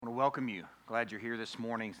welcome you. Glad you're here this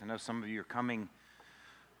morning. I know some of you are coming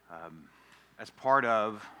as part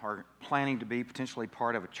of, or planning to be potentially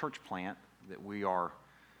part of a church plant that we are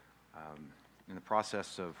in the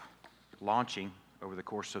process of launching over the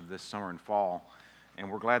course of this summer and fall. And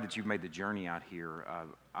we're glad that you've made the journey out here.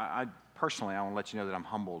 I personally want to let you know that I'm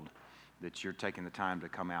humbled that you're taking the time to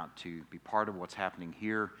come out to be part of what's happening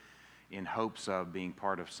here in hopes of being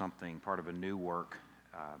part of something, part of a new work,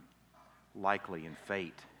 likely in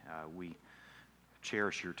fate. We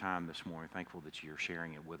cherish your time this morning. Thankful that you're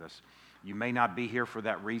sharing it with us. You may not be here for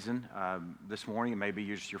that reason this morning. It may be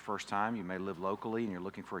just your first time. You may live locally and you're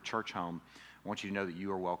looking for a church home. I want you to know that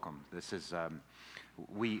you are welcome. This is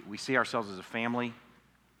we see ourselves as a family.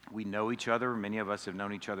 We know each other. Many of us have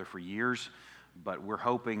known each other for years, but we're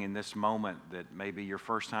hoping in this moment that maybe your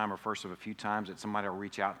first time or first of a few times that somebody will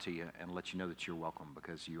reach out to you and let you know that you're welcome,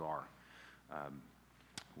 because you are.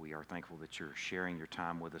 We are thankful that you're sharing your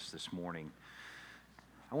time with us this morning.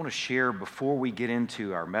 I want to share, before we get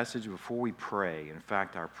into our message, before we pray, in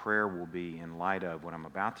fact, our prayer will be in light of what I'm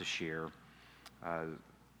about to share.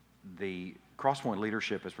 The Crosspoint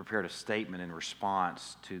leadership has prepared a statement in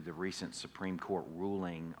response to the recent Supreme Court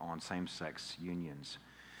ruling on same-sex unions.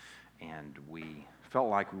 And we felt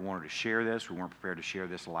like we wanted to share this. We weren't prepared to share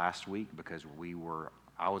this last week because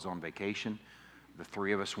I was on vacation. The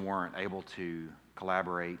three of us weren't able to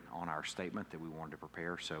collaborate on our statement that we wanted to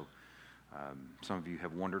prepare. So some of you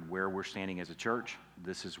have wondered where we're standing as a church.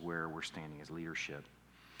 This is where we're standing as leadership.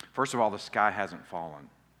 First of all, the sky hasn't fallen.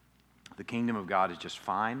 The kingdom of God is just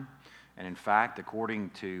fine. And in fact, according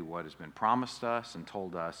to what has been promised us and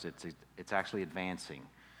told us, it's actually advancing.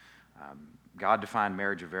 God defined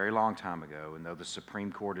marriage a very long time ago, and though the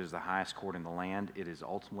Supreme Court is the highest court in the land, it is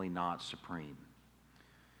ultimately not supreme.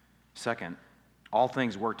 Second, all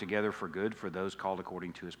things work together for good for those called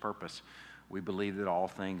according to his purpose. We believe that all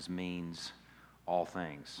things means all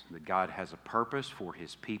things, that God has a purpose for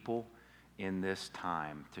his people in this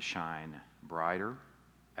time to shine brighter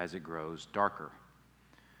as it grows darker,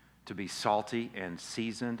 to be salty and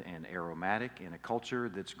seasoned and aromatic in a culture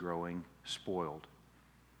that's growing spoiled.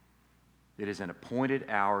 It is an appointed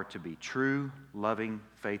hour to be true, loving,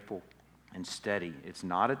 faithful, and steady. It's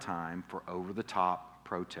not a time for over-the-top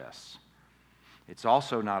protests. It's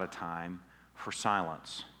also not a time for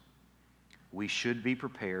silence. We should be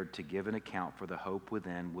prepared to give an account for the hope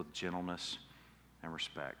within with gentleness and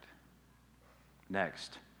respect.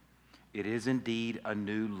 Next, it is indeed a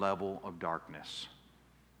new level of darkness.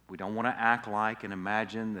 We don't want to act like and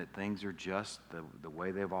imagine that things are just the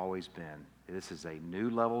way they've always been. This is a new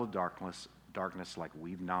level of darkness like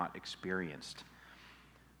we've not experienced.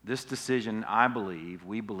 This decision,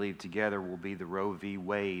 we believe together, will be the Roe v.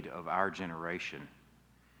 Wade of our generation.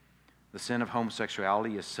 The sin of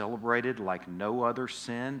homosexuality is celebrated like no other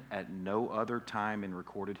sin at no other time in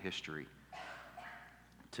recorded history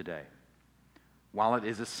today. While it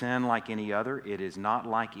is a sin like any other, it is not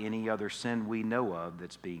like any other sin we know of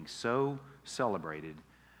that's being so celebrated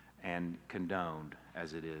and condoned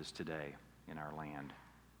as it is today in our land.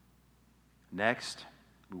 Next,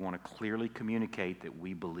 we want to clearly communicate that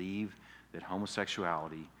we believe that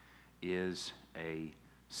homosexuality is a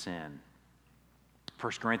sin.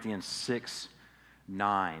 1 Corinthians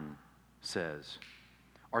 6:9 says,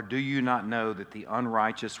 "Or do you not know that the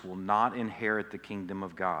unrighteous will not inherit the kingdom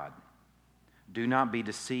of God? Do not be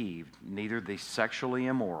deceived, neither the sexually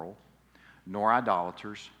immoral, nor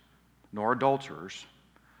idolaters, nor adulterers,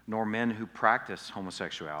 nor men who practice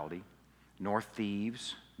homosexuality, nor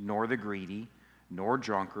thieves, nor the greedy, nor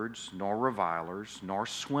drunkards, nor revilers, nor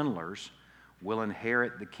swindlers will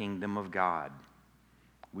inherit the kingdom of God."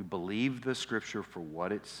 We believe the scripture for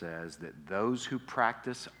what it says, that those who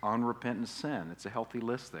practice unrepentant sin, it's a healthy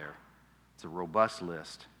list there. It's a robust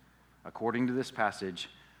list. According to this passage,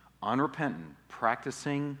 unrepentant,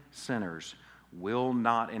 practicing sinners will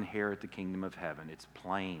not inherit the kingdom of heaven. It's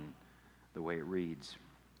plain the way it reads.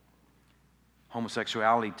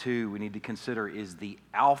 Homosexuality, too, we need to consider, is the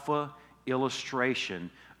alpha illustration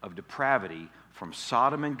of depravity from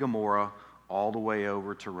Sodom and Gomorrah all the way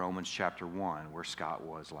over to Romans chapter 1, where Scott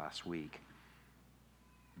was last week.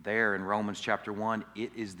 There in Romans chapter 1,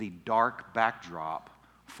 it is the dark backdrop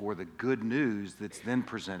for the good news that's then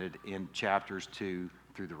presented in chapters 2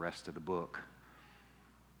 through the rest of the book.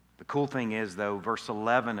 The cool thing is, though, verse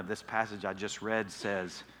 11 of this passage I just read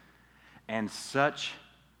says, "And such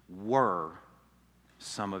were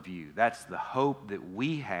some of you." That's the hope that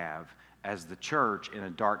we have as the church in a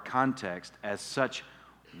dark context. "As such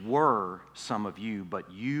were some of you, but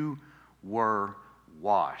you were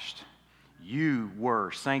washed. You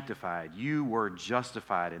were sanctified. You were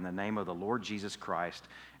justified in the name of the Lord Jesus Christ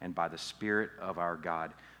and by the Spirit of our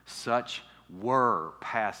God. Such were,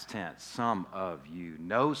 past tense, some of you.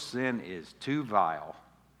 No sin is too vile.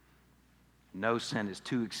 No sin is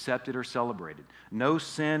too accepted or celebrated. No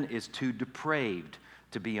sin is too depraved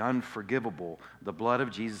to be unforgivable. The blood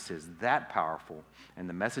of Jesus is that powerful, and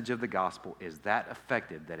the message of the gospel is that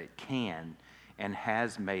effective that it can and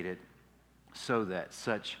has made it so that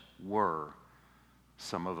such were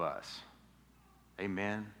some of us.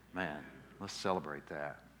 Amen? Man, let's celebrate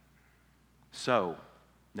that. So,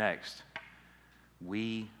 next,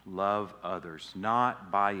 we love others,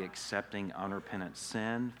 not by accepting unrepentant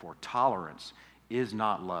sin, for tolerance is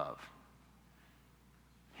not love.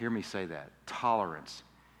 Hear me say that. Tolerance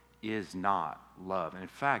is not love. And in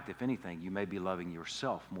fact, if anything, you may be loving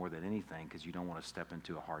yourself more than anything because you don't want to step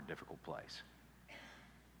into a hard, difficult place.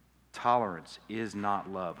 Tolerance is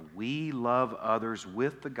not love. We love others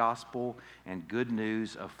with the gospel and good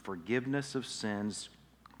news of forgiveness of sins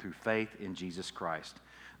through faith in Jesus Christ.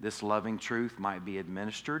 This loving truth might be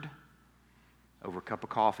administered over a cup of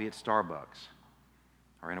coffee at Starbucks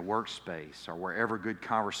or in a workspace or wherever good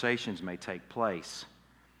conversations may take place.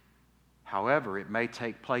 However, it may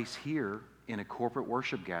take place here in a corporate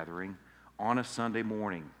worship gathering on a Sunday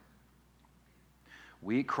morning.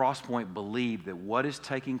 We at Crosspoint believe that what is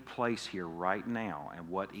taking place here right now and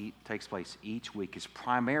what takes place each week is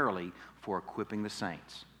primarily for equipping the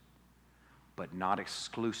saints, but not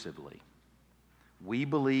exclusively. We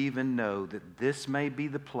believe and know that this may be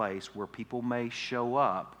the place where people may show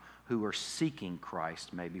up who are seeking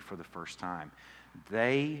Christ maybe for the first time.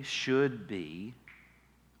 They should be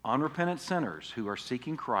unrepentant sinners who are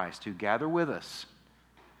seeking Christ, who gather with us,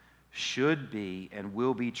 should be and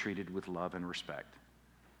will be treated with love and respect.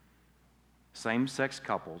 Same-sex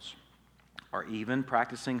couples or even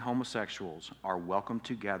practicing homosexuals are welcome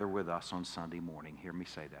to gather with us on Sunday morning. Hear me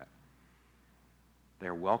say that.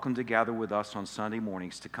 They're welcome to gather with us on Sunday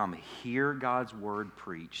mornings to come hear God's word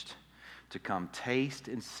preached, to come taste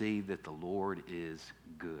and see that the Lord is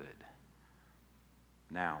good.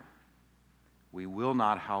 Now, we will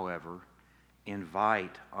not, however,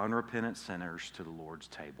 invite unrepentant sinners to the Lord's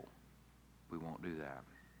table. We won't do that.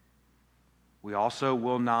 We also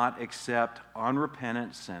will not accept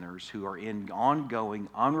unrepentant sinners who are in ongoing,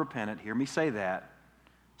 unrepentant, hear me say that,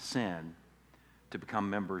 sin, to become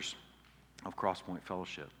members of Crosspoint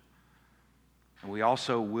Fellowship. And we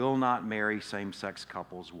also will not marry same-sex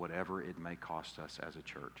couples, whatever it may cost us as a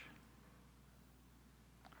church.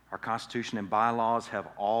 Our Constitution and bylaws have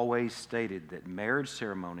always stated that marriage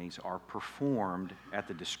ceremonies are performed at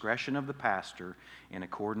the discretion of the pastor in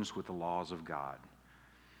accordance with the laws of God.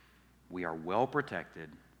 We are well protected,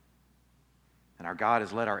 and our God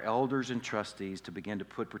has led our elders and trustees to begin to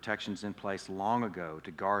put protections in place long ago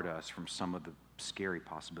to guard us from some of the scary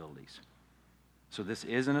possibilities. So this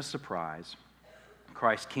isn't a surprise.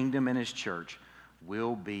 Christ's kingdom and his church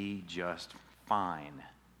will be just fine.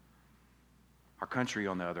 Our country,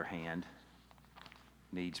 on the other hand,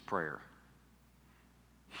 needs prayer.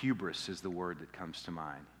 Hubris is the word that comes to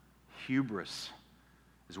mind. Hubris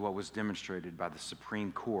is what was demonstrated by the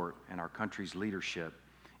Supreme Court and our country's leadership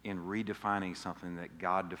in redefining something that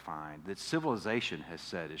God defined, that civilization has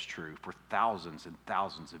said is true for thousands and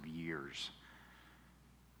thousands of years.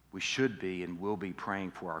 We should be and will be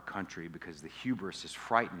praying for our country because the hubris is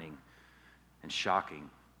frightening and shocking.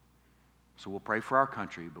 So we'll pray for our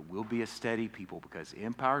country, but we'll be a steady people because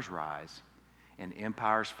empires rise and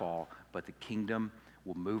empires fall, but the kingdom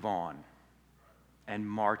will move on and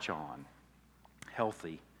march on,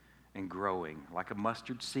 healthy and growing, like a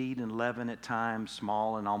mustard seed and leaven at times,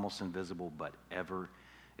 small and almost invisible, but ever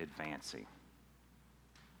advancing.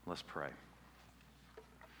 Let's pray.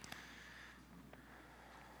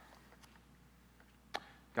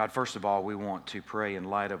 God, first of all, we want to pray in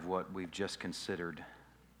light of what we've just considered.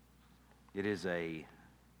 It is a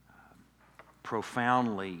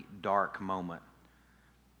profoundly dark moment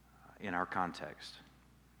in our context.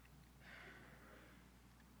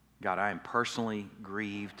 God, I am personally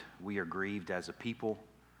grieved. We are grieved as a people.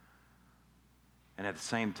 And at the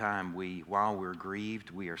same time, while we're grieved,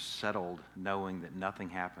 we are settled knowing that nothing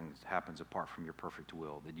happens apart from your perfect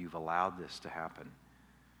will, that you've allowed this to happen.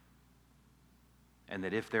 And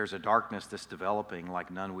that if there's a darkness that's developing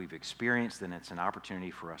like none we've experienced, then it's an opportunity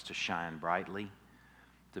for us to shine brightly,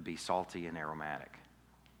 to be salty and aromatic.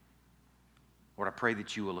 Lord, I pray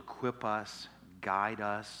that you will equip us, guide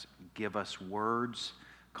us, give us words,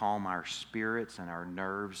 calm our spirits and our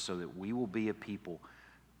nerves so that we will be a people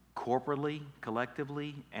corporately,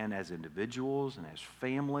 collectively, and as individuals and as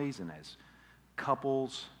families and as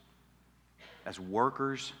couples as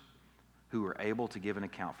workers who are able to give an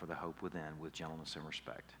account for the hope within with gentleness and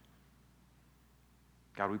respect.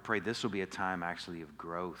 God, we pray this will be a time actually of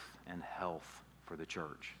growth and health for the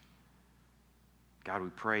church. God, we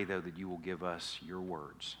pray, though, that you will give us your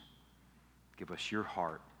words, give us your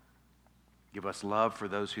heart, give us love for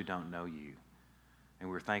those who don't know you. And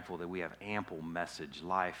we're thankful that we have ample message,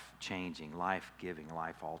 life-changing, life-giving,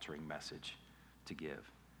 life-altering message to give.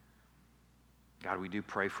 God, we do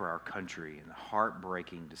pray for our country and the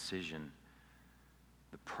heartbreaking decision,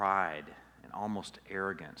 the pride and almost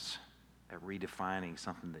arrogance at redefining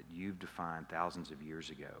something that you've defined thousands of years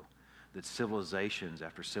ago, that civilizations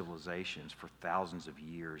after civilizations for thousands of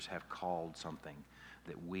years have called something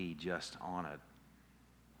that we just on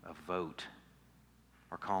a vote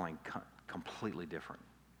are calling completely different.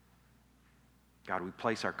 God, we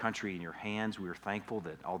place our country in your hands. We are thankful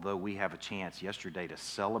that although we have a chance yesterday to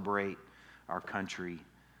celebrate our country,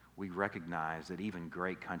 we recognize that even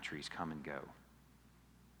great countries come and go.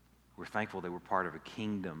 We're thankful that we're part of a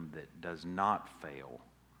kingdom that does not fail,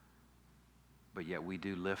 but yet we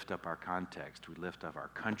do lift up our context. We lift up our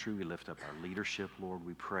country. We lift up our leadership, Lord.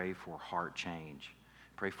 We pray for heart change.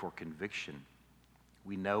 Pray for conviction.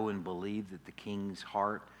 We know and believe that the king's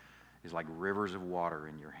heart is like rivers of water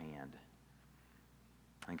in your hand.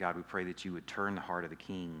 And God, we pray that you would turn the heart of the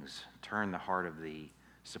kings, turn the heart of the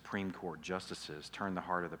Supreme Court justices, turn the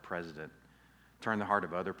heart of the president, turn the heart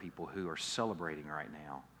of other people who are celebrating right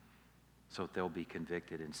now, so that they'll be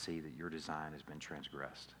convicted and see that your design has been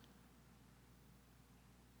transgressed.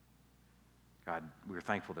 God, we're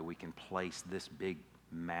thankful that we can place this big,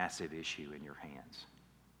 massive issue in your hands.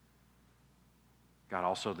 God,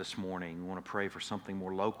 also this morning, we want to pray for something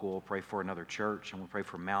more local, pray for another church, and we'll pray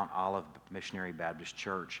for Mount Olive Missionary Baptist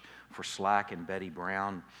Church, for Slack and Betty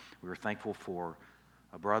Brown. We are thankful for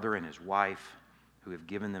a brother and his wife who have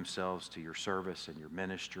given themselves to your service and your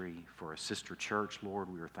ministry. For a sister church,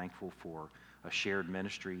 Lord, we are thankful for a shared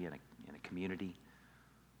ministry in a community.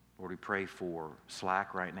 Lord, we pray for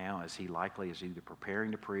Slack right now as he likely is either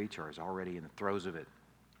preparing to preach or is already in the throes of it.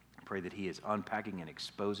 Pray that he is unpacking and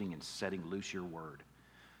exposing and setting loose your word.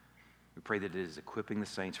 We pray that it is equipping the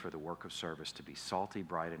saints for the work of service to be salty,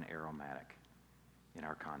 bright, and aromatic in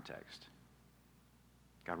our context.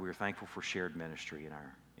 God, we are thankful for shared ministry in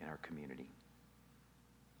our community.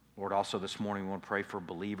 Lord, also this morning we want to pray for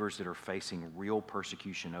believers that are facing real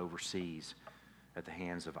persecution overseas at the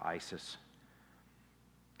hands of ISIS.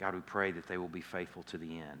 God, we pray that they will be faithful to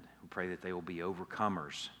the end. We pray that they will be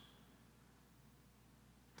overcomers.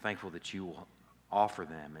 Thankful that you will offer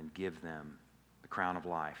them and give them the crown of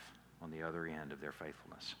life on the other end of their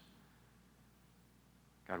faithfulness.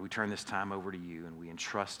 God, we turn this time over to you and we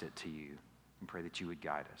entrust it to you and pray that you would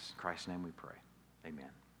guide us. In Christ's name we pray. Amen.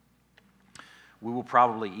 We will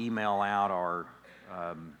probably email out or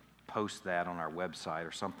post that on our website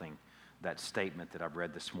or something, that statement that I've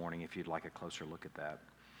read this morning, if you'd like a closer look at that.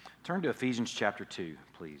 Turn to Ephesians chapter 2,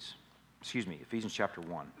 please. Ephesians chapter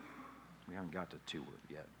 1. We haven't got to 2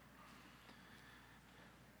 yet.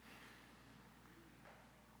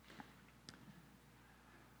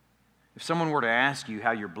 If someone were to ask you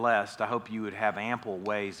how you're blessed, I hope you would have ample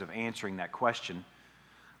ways of answering that question.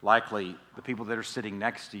 Likely, the people that are sitting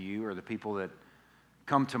next to you or the people that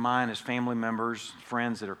come to mind as family members,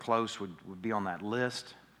 friends that are close would be on that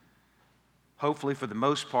list. Hopefully, for the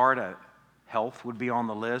most part, health would be on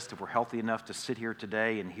the list. If we're healthy enough to sit here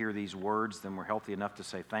today and hear these words, then we're healthy enough to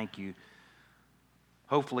say thank you.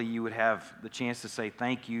 Hopefully you would have the chance to say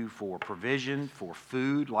thank you for provision, for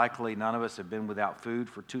food. Likely none of us have been without food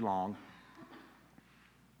for too long.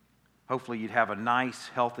 Hopefully you'd have a nice,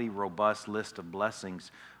 healthy, robust list of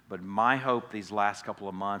blessings. But my hope these last couple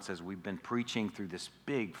of months as we've been preaching through this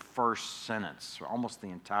big first sentence, or almost the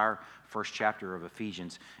entire first chapter of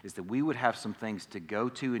Ephesians, is that we would have some things to go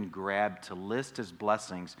to and grab to list as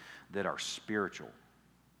blessings that are spiritual.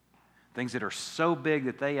 Things that are so big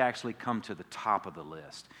that they actually come to the top of the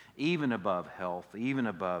list, even above health, even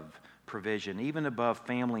above provision, even above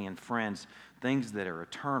family and friends, things that are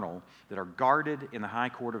eternal, that are guarded in the high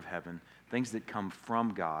court of heaven, things that come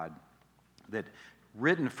from God, that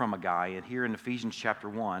written from a guy, and here in Ephesians chapter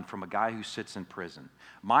 1, from a guy who sits in prison.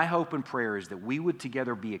 My hope and prayer is that we would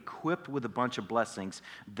together be equipped with a bunch of blessings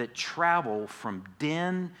that travel from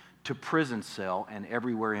den to prison cell and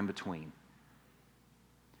everywhere in between.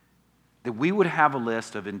 That we would have a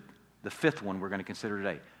list of, in the fifth one we're going to consider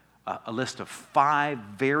today, a list of 5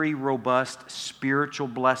 very robust spiritual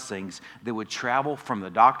blessings that would travel from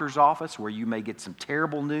the doctor's office, where you may get some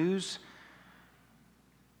terrible news,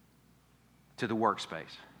 to the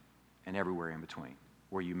workspace and everywhere in between,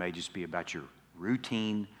 where you may just be about your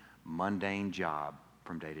routine, mundane job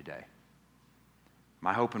from day to day.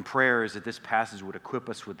 My hope and prayer is that this passage would equip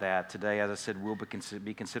us with that. Today, as I said, we'll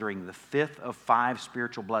be considering the fifth of 5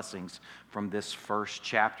 spiritual blessings from this first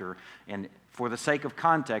chapter. And for the sake of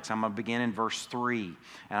context, I'm going to begin in verse 3.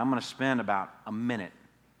 And I'm going to spend about a minute,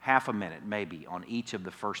 half a minute maybe, on each of the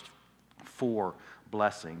first 4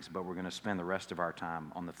 blessings. But we're going to spend the rest of our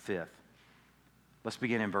time on the 5th. Let's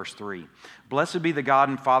begin in verse 3. Blessed be the God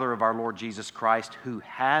and Father of our Lord Jesus Christ, who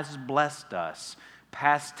has blessed us.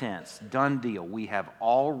 Past tense, done deal. We have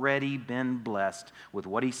already been blessed with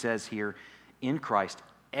what he says here in Christ,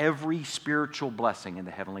 every spiritual blessing in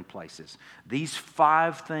the heavenly places. These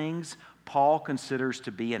 5 things Paul considers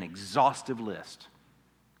to be an exhaustive list.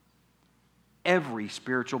 Every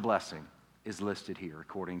spiritual blessing is listed here,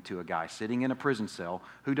 according to a guy sitting in a prison cell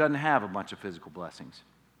who doesn't have a bunch of physical blessings.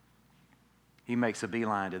 He makes a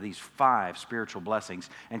beeline to these 5 spiritual blessings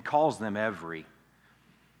and calls them every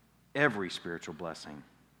spiritual blessing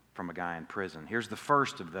from a guy in prison. Here's the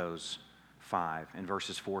first of those 5 in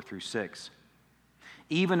verses 4 through 6.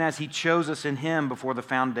 Even as he chose us in him before the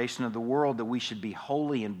foundation of the world, that we should be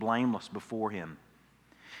holy and blameless before him.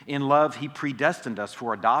 In love, he predestined us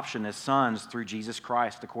for adoption as sons through Jesus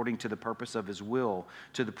Christ, according to the purpose of his will,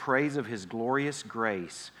 to the praise of his glorious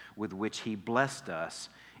grace with which he blessed us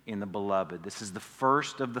in the beloved. This is the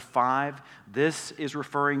first of the 5. This is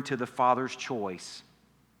referring to the Father's choice.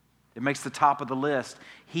 It makes the top of the list.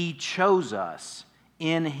 He chose us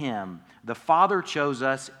in him. The Father chose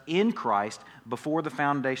us in Christ before the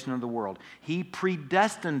foundation of the world. He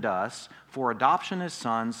predestined us for adoption as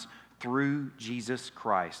sons through Jesus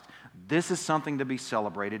Christ. This is something to be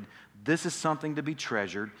celebrated. This is something to be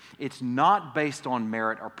treasured. It's not based on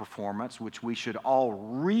merit or performance, which we should all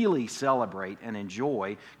really celebrate and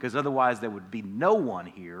enjoy, because otherwise there would be no one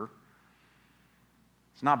here.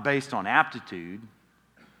 It's not based on aptitude,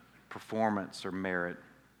 performance, or merit,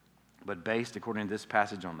 but based, according to this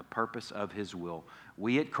passage, on the purpose of his will.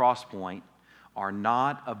 We at Crosspoint are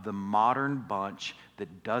not of the modern bunch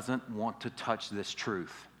that doesn't want to touch this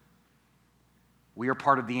truth. We are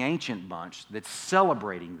part of the ancient bunch that's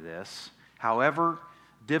celebrating this, however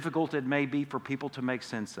difficult it may be for people to make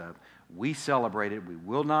sense of. We celebrate it. We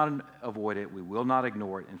will not avoid it. We will not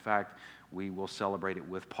ignore it. In fact, we will celebrate it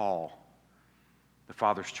with Paul. The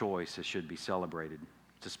Father's choice, it should be celebrated.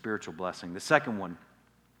 It's a spiritual blessing. The second one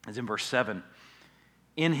is in verse 7.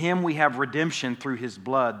 In him we have redemption through his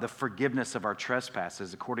blood, the forgiveness of our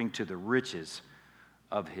trespasses, according to the riches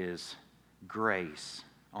of his grace.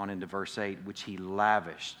 On into verse 8, which he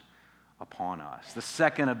lavished upon us. The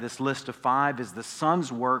second of this list of 5 is the Son's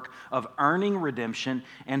work of earning redemption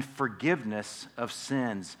and forgiveness of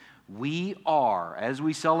sins. We are, as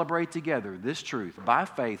we celebrate together this truth, by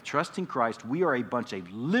faith, trusting Christ, we are a bunch of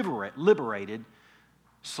liberated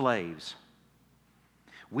slaves.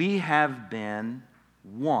 We have been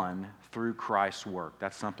won through Christ's work.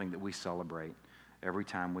 That's something that we celebrate every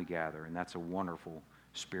time we gather, and that's a wonderful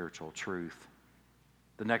spiritual truth.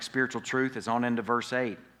 The next spiritual truth is on into verse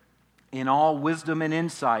 8. In all wisdom and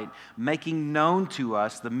insight, making known to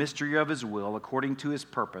us the mystery of his will according to his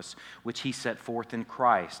purpose, which he set forth in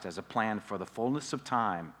Christ as a plan for the fullness of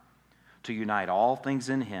time, to unite all things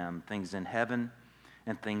in him, things in heaven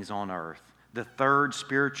and things on earth. The third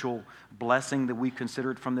spiritual blessing that we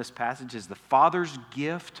considered from this passage is the Father's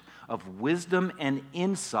gift of wisdom and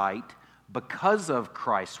insight because of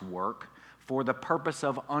Christ's work for the purpose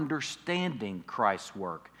of understanding Christ's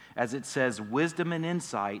work. As it says, wisdom and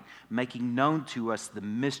insight making known to us the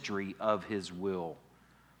mystery of his will.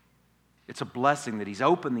 It's a blessing that he's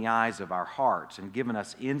opened the eyes of our hearts and given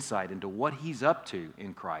us insight into what he's up to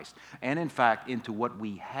in Christ, and in fact, into what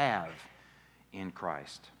we have in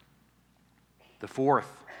Christ. The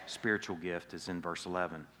fourth spiritual gift is in verse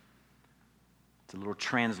 11. It's a little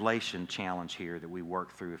translation challenge here that we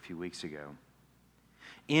worked through a few weeks ago.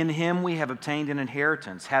 In him we have obtained an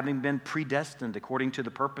inheritance, having been predestined according to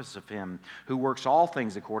the purpose of him who works all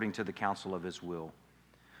things according to the counsel of his will,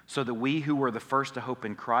 so that we who were the first to hope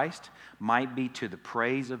in Christ might be to the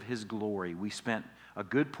praise of his glory. We spent a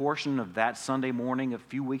good portion of that Sunday morning a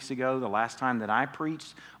few weeks ago, the last time that I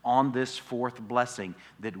preached, on this fourth blessing,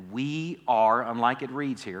 that we are, unlike it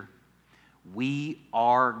reads here, we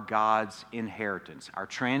are God's inheritance. Our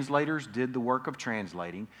translators did the work of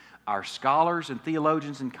translating. Our scholars and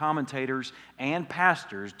theologians and commentators and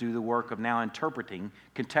pastors do the work of now interpreting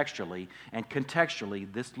contextually. And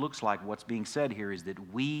contextually, this looks like what's being said here is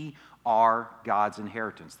that we are God's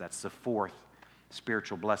inheritance. That's the fourth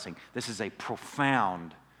spiritual blessing. This is a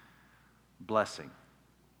profound blessing.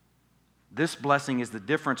 This blessing is the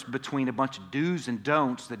difference between a bunch of do's and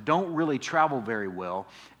don'ts that don't really travel very well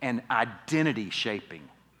and identity shaping.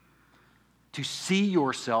 To see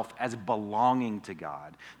yourself as belonging to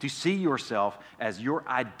God, to see yourself as your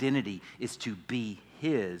identity is to be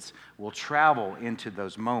His, will travel into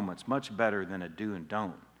those moments much better than a do and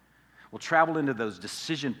don't. Will travel into those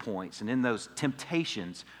decision points and in those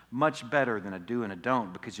temptations much better than a do and a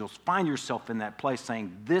don't, because you'll find yourself in that place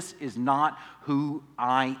saying, this is not who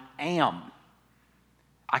I am.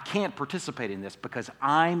 I can't participate in this because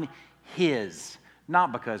I'm His,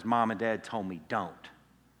 not because mom and dad told me don't.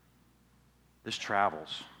 This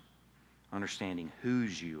travels, understanding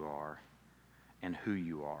whose you are and who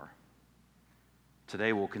you are.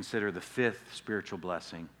 Today we'll consider the fifth spiritual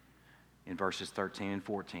blessing in verses 13 and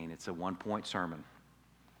 14. It's a one-point sermon.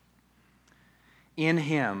 In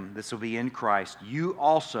Him, this will be in Christ, you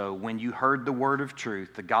also, when you heard the word of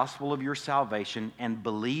truth, the gospel of your salvation, and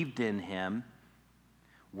believed in Him,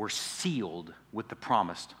 were sealed with the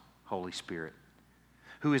promised Holy Spirit,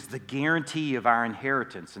 who is the guarantee of our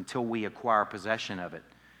inheritance until we acquire possession of it,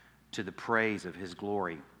 to the praise of His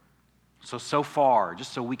glory. So far,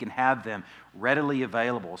 just so we can have them readily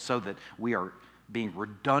available, so that we are being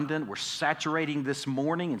redundant, we're saturating this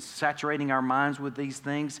morning and saturating our minds with these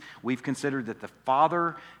things. We've considered that the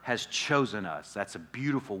Father has chosen us. That's a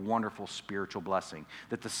beautiful, wonderful spiritual blessing.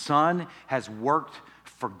 That the Son has worked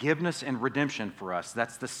forgiveness and redemption for us.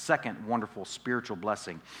 That's the second wonderful spiritual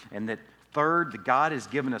blessing. And that third, that God has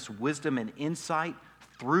given us wisdom and insight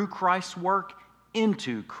through Christ's work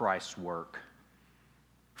into Christ's work.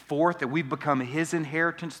 Fourth, that we've become His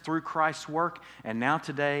inheritance through Christ's work. And now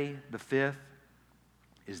today, the fifth,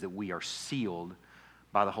 is that we are sealed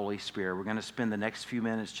by the Holy Spirit. We're going to spend the next few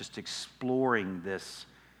minutes just exploring this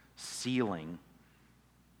sealing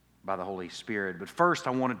by the Holy Spirit. But first,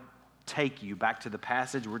 I want to take you back to the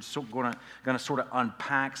passage. We're just going to sort of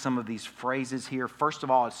unpack some of these phrases here. First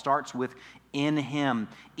of all, it starts with in Him.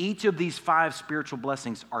 Each of these five spiritual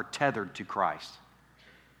blessings are tethered to Christ.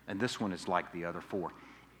 And this one is like the other four.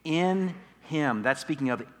 In Him, that's speaking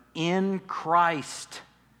of in Christ,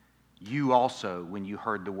 you also, when you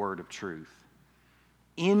heard the word of truth.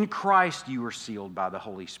 In Christ, you are sealed by the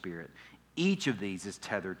Holy Spirit. Each of these is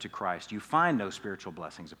tethered to Christ. You find no spiritual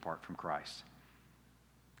blessings apart from Christ.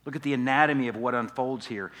 Look at the anatomy of what unfolds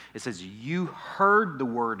here. It says, you heard the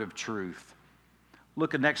word of truth.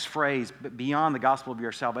 Look at the next phrase, beyond the gospel of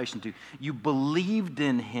your salvation, too. You believed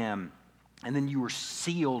in Him, and then you were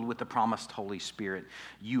sealed with the promised Holy Spirit.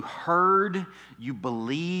 You heard, you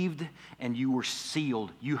believed, and you were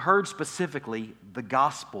sealed. You heard specifically the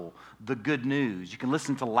gospel, the good news. You can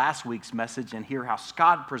listen to last week's message and hear how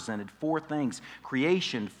Scott presented four things: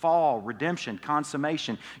 creation, fall, redemption,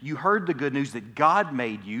 consummation. You heard the good news that God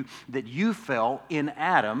made you, that you fell in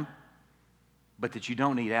Adam, but that you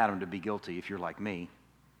don't need Adam to be guilty if you're like me.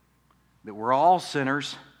 That we're all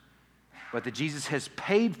sinners, but that Jesus has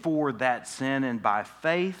paid for that sin, and by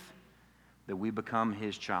faith that we become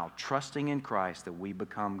His child. Trusting in Christ that we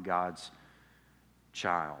become God's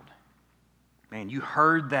child. Man, you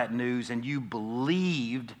heard that news and you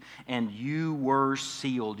believed and you were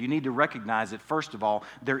sealed. You need to recognize that, first of all,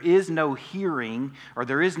 there is no hearing or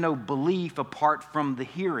there is no belief apart from the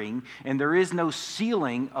hearing, and there is no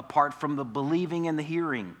sealing apart from the believing and the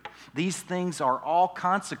hearing. These things are all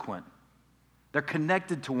consequent. They're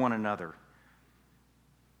connected to one another.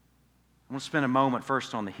 I want to spend a moment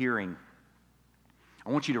first on the hearing.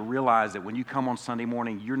 I want you to realize that when you come on Sunday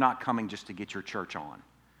morning, you're not coming just to get your church on.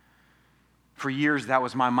 For years, that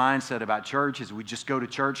was my mindset about church, is we just go to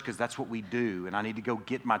church because that's what we do, and I need to go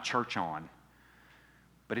get my church on.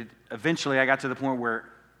 But eventually, I got to the point where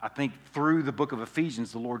I think through the book of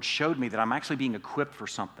Ephesians, the Lord showed me that I'm actually being equipped for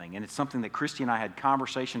something. And it's something that Christy and I had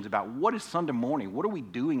conversations about. What is Sunday morning? What are we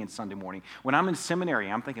doing in Sunday morning? When I'm in seminary,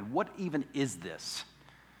 I'm thinking, what even is this?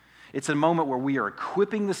 It's a moment where we are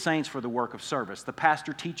equipping the saints for the work of service. The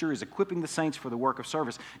pastor teacher is equipping the saints for the work of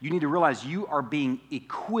service. You need to realize you are being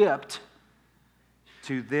equipped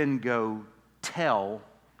to then go tell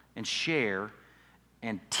and share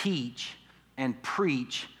and teach and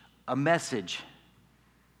preach a message.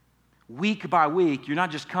 Week by week, you're not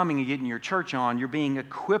just coming and getting your church on, you're being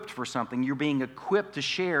equipped for something. You're being equipped to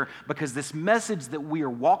share, because this message that we are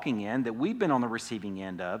walking in, that we've been on the receiving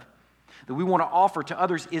end of, that we want to offer to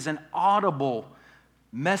others, is an audible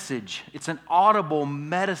message. It's an audible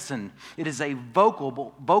medicine. It is a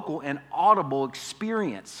vocal and audible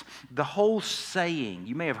experience. The whole saying,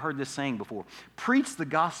 you may have heard this saying before, preach the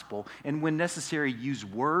gospel, and when necessary, use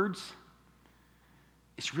words.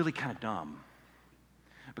 It's really kind of dumb,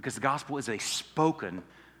 because the gospel is a spoken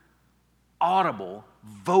audible,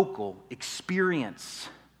 vocal experience.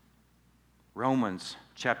 Romans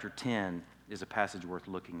chapter 10 is a passage worth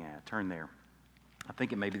looking at. Turn there. I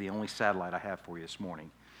think it may be the only satellite I have for you this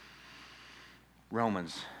morning.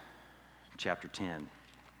 Romans chapter 10.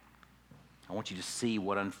 I want you to see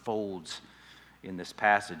what unfolds in this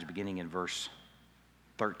passage beginning in verse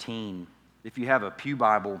 13. If you have a Pew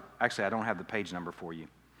Bible, actually I don't have the page number for you.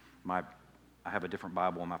 I have a different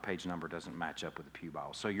Bible and my page number doesn't match up with the Pew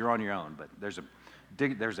Bible. So you're on your own, but there's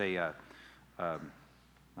a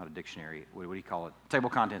not a dictionary, what do you call it? Table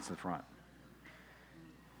of contents in the front.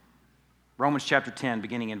 Romans chapter 10,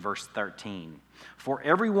 beginning in verse 13. For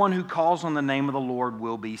everyone who calls on the name of the Lord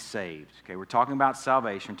will be saved. Okay, we're talking about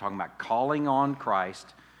salvation, we're talking about calling on Christ,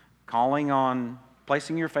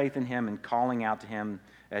 placing your faith in Him and calling out to Him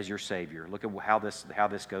as your Savior. Look at how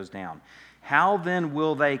this goes down. How then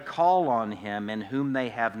will they call on Him in whom they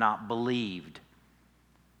have not believed?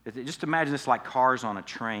 Just imagine this like cars on a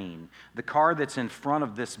train. The car that's in front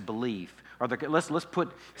of this belief, let's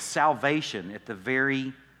put salvation at the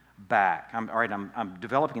very back. I'm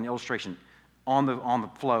developing an illustration on the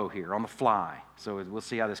flow here, on the fly. So we'll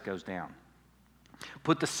see how this goes down.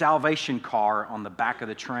 Put the salvation car on the back of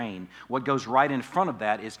the train. What goes right in front of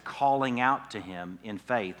that is calling out to Him in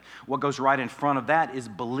faith. What goes right in front of that is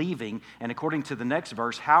believing. And according to the next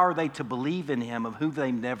verse, how are they to believe in Him of whom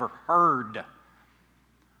they've never heard?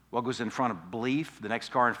 What goes in front of belief? The next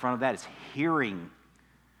car in front of that is hearing.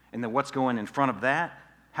 And then what's going in front of that?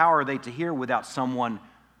 How are they to hear without someone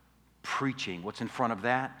preaching? What's in front of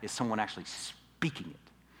that is someone actually speaking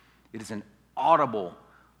it. It is an audible,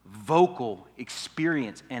 vocal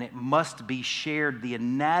experience, and it must be shared. The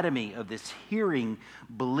anatomy of this hearing,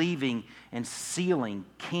 believing, and sealing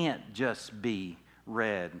can't just be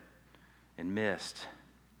read and missed.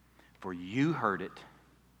 For you heard it,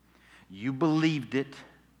 you believed it,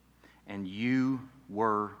 and you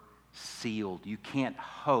were sealed. You can't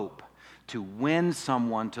hope to win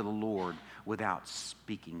someone to the Lord without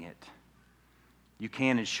speaking it. You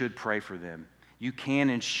can and should pray for them. You can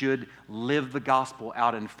and should live the gospel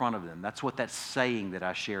out in front of them. That's what that saying that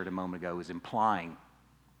I shared a moment ago is implying.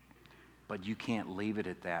 But you can't leave it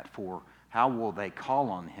at that, for how will they call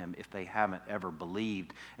on Him if they haven't ever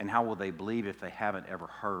believed? And how will they believe if they haven't ever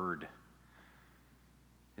heard?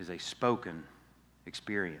 It is a spoken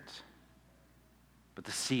experience. But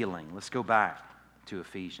the sealing, let's go back to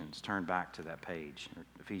Ephesians. Turn back to that page,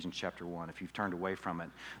 Ephesians chapter 1, if you've turned away from it.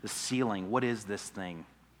 The sealing, what is this thing?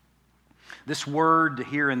 This word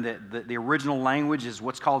here in the original language is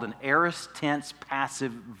what's called an aorist tense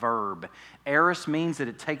passive verb. Aorist means that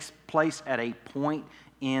it takes place at a point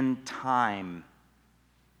in time.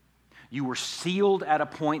 You were sealed at a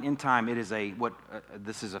point in time. It is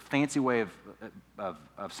this is a fancy way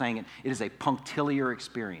of saying it. It is a punctiliar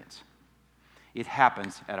experience. It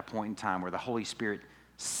happens at a point in time where the Holy Spirit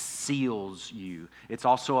seals you. It's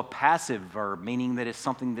also a passive verb, meaning that it's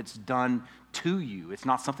something that's done to you. It's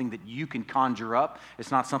not something that you can conjure up. It's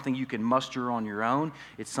not something you can muster on your own.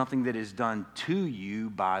 It's something that is done to you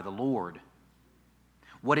by the Lord.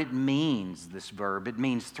 What it means, this verb, it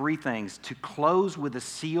means three things. To close with a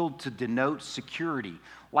seal to denote security,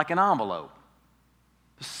 like an envelope.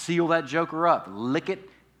 Seal that joker up, lick it,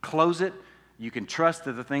 close it. You can trust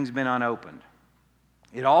that the thing's been unopened.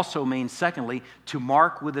 It also means, secondly, to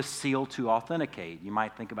mark with a seal to authenticate. You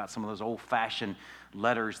might think about some of those old-fashioned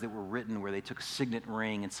letters that were written where they took a signet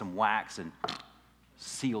ring and some wax and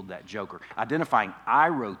sealed that joker, identifying, I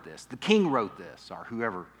wrote this, the king wrote this, or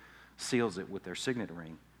whoever seals it with their signet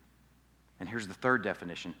ring. And here's the third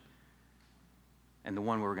definition, and the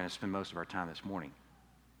one where we're going to spend most of our time this morning.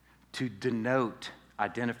 To denote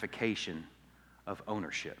identification of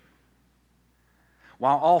ownership.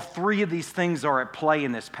 While all three of these things are at play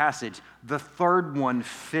in this passage, the third one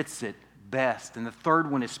fits it best. And the third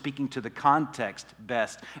one is speaking to the context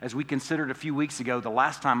best. As we considered a few weeks ago, the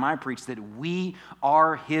last time I preached, that we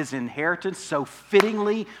are His inheritance. So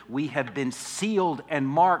fittingly, we have been sealed and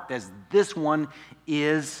marked as this one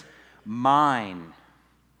is mine.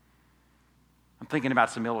 I'm thinking about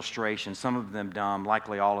some illustrations, some of them dumb,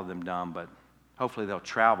 likely all of them dumb, but hopefully they'll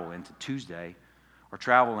travel into Tuesday or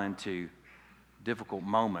travel into difficult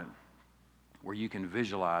moment where you can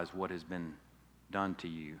visualize what has been done to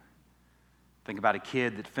you. Think about a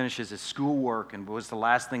kid that finishes his schoolwork, and what's the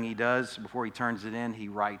last thing he does before he turns it in? He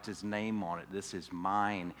writes his name on it. This is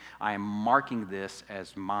mine. I am marking this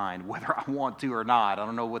as mine, whether I want to or not. I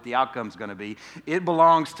don't know what the outcome's going to be. It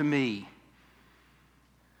belongs to me.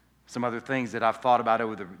 Some other things that I've thought about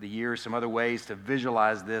over the years, some other ways to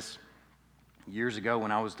visualize this. Years ago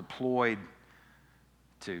when I was deployed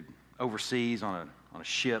to overseas on a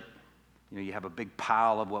ship, You know, you have a big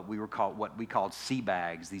pile of what we called sea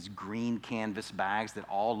bags, these green canvas bags that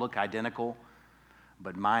all look identical,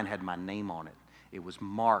 but mine had my name on it. It was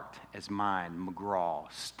marked as mine,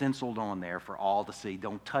 McGraw, stenciled on there for all to see.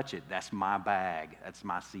 Don't touch it. That's my bag. That's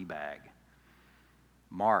my sea bag.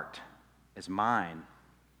 Marked as mine.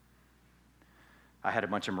 I had a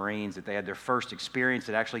bunch of Marines that they had their first experience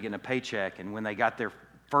at actually getting a paycheck, and when they got their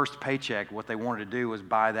first paycheck, what they wanted to do was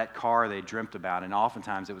buy that car they dreamt about, and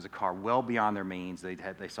oftentimes it was a car well beyond their means. They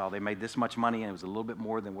saw they made this much money, and it was a little bit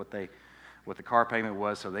more than what the car payment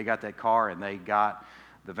was, so they got that car, and they got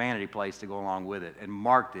the vanity plates to go along with it and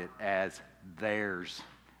marked it as theirs.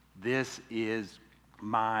 This is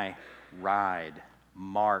my ride,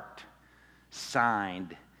 marked,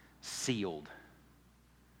 signed, sealed.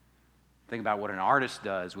 Think about what an artist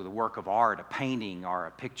does with a work of art, a painting or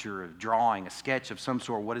a picture, a drawing, a sketch of some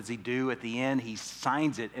sort. What does he do at the end? He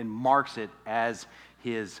signs it and marks it as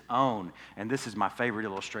his own. And this is my favorite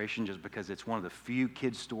illustration just because it's one of the few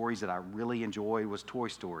kids' stories that I really enjoyed was Toy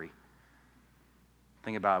Story.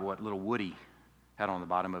 Think about what little Woody had on the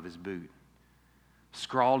bottom of his boot.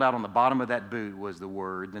 Scrawled out on the bottom of that boot was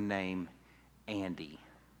the name, Andy.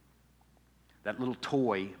 That little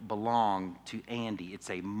toy belonged to Andy. It's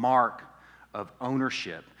a mark of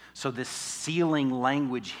ownership. So this sealing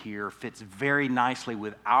language here fits very nicely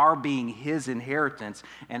with our being his inheritance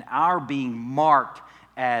and our being marked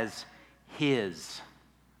as his.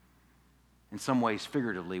 In some ways,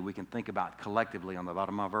 figuratively, we can think about collectively on the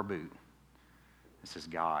bottom of our boot. This is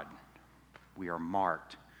God. We are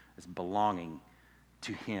marked as belonging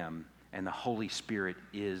to him, and the Holy Spirit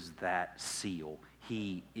is that seal.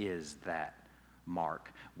 He is that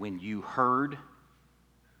mark. When you heard,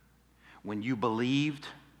 when you believed,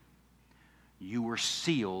 you were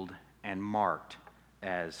sealed and marked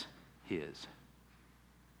as his.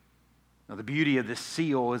 Now, the beauty of this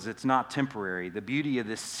seal is it's not temporary. The beauty of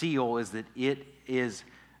this seal is that it is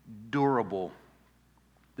durable.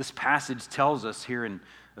 This passage tells us here in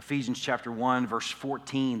Ephesians chapter 1, verse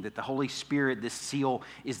 14, that the Holy Spirit, this seal,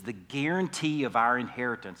 is the guarantee of our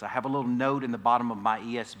inheritance. I have a little note in the bottom of my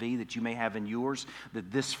ESV that you may have in yours, that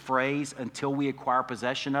this phrase, until we acquire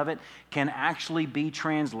possession of it, can actually be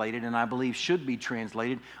translated, and I believe should be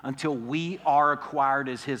translated, until we are acquired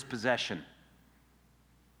as his possession.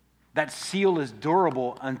 That seal is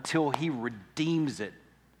durable until he redeems it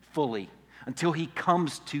fully, until he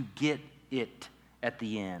comes to get it at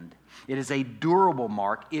the end. It is a durable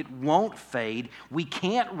mark. It won't fade. We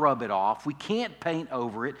can't rub it off. We can't paint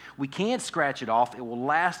over it. We can't scratch it off. It will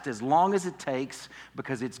last as long as it takes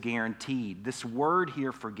because it's guaranteed. This word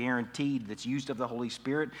here for guaranteed that's used of the Holy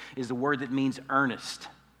Spirit is the word that means earnest.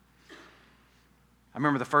 I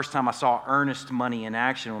remember the first time I saw earnest money in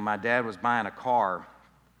action when my dad was buying a car.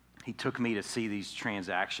 He took me to see these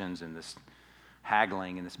transactions and this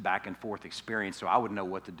haggling and this back and forth experience so I would know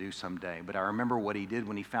what to do someday. But I remember what he did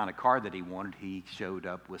when he found a car that he wanted. He showed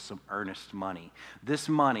up with some earnest money. This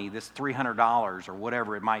money, this $300 or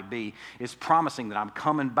whatever it might be, is promising that I'm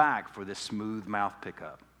coming back for this smooth mouth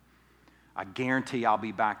pickup. I guarantee I'll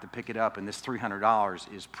be back to pick it up, and this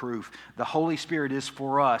 $300 is proof. The Holy Spirit is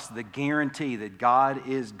for us the guarantee that God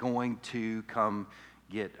is going to come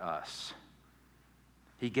get us.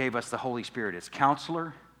 He gave us the Holy Spirit as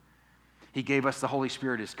counselor. He gave us the Holy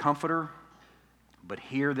Spirit as comforter, but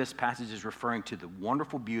here this passage is referring to the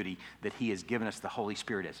wonderful beauty that he has given us the Holy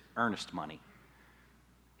Spirit as earnest money.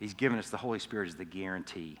 He's given us the Holy Spirit as the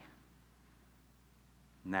guarantee.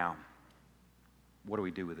 Now, what do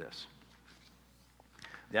we do with this?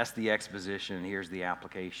 That's the exposition, and here's the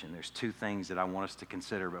application. There's two things that I want us to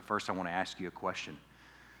consider, but first I want to ask you a question.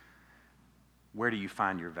 Where do you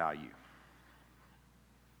find your value?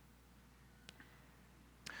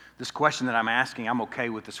 This question that I'm asking, I'm okay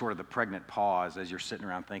with the sort of the pregnant pause as you're sitting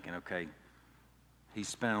around thinking, okay, he's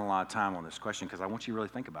spending a lot of time on this question because I want you to really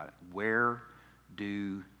think about it. Where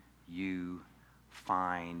do you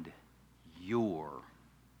find your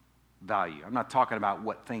value? I'm not talking about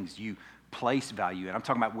what things you place value in. I'm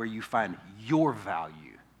talking about where you find your value.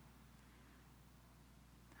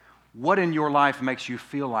 What in your life makes you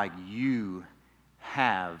feel like you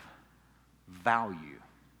have value?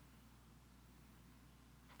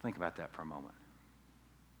 Think about that for a moment.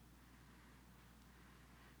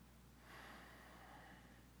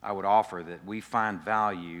 I would offer that we find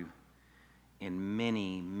value in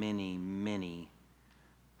many, many, many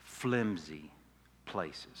flimsy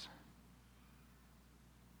places.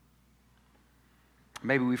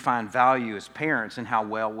 Maybe we find value as parents in how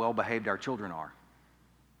well-behaved our children are.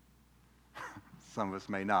 Some of us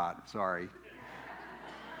may not, sorry.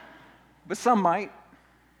 But some might.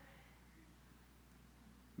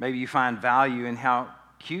 Maybe you find value in how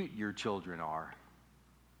cute your children are.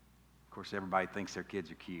 Of course, everybody thinks their kids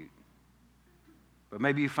are cute. But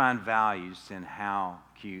maybe you find values in how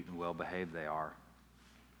cute and well-behaved they are.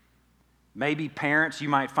 Maybe parents, you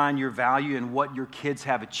might find your value in what your kids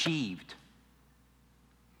have achieved.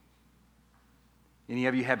 Any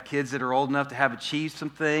of you have kids that are old enough to have achieved some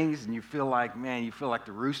things, and you feel like, man, you feel like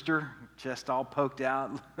the rooster, chest all poked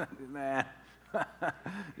out? Man,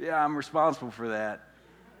 yeah, I'm responsible for that,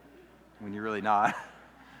 when you're really not.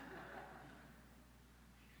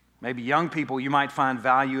 Maybe young people, you might find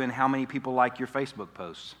value in how many people like your Facebook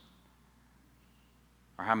posts,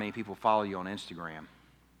 or how many people follow you on Instagram.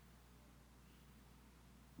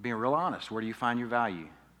 Being real honest, where do you find your value?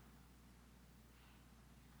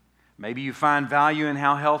 Maybe you find value in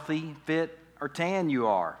how healthy, fit, or tan you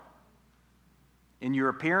are, in your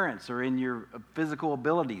appearance or in your physical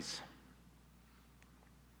abilities.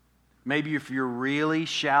 Maybe if you're really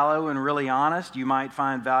shallow and really honest, you might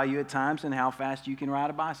find value at times in how fast you can ride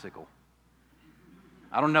a bicycle.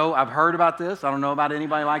 I don't know, I've heard about this. I don't know about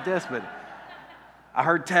anybody like this, but I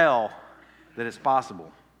heard tell that it's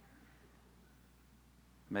possible.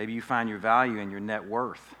 Maybe you find your value in your net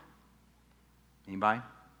worth. Anybody?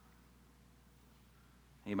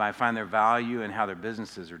 Anybody find their value in how their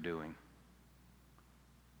businesses are doing?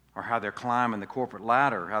 Or how they're climbing the corporate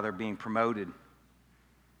ladder, how they're being promoted?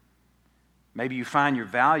 Maybe you find your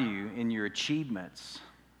value in your achievements.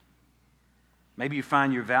 Maybe you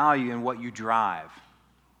find your value in what you drive.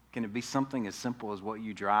 Can it be something as simple as what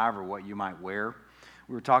you drive or what you might wear?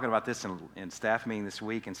 We were talking about this in staff meeting this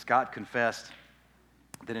week, and Scott confessed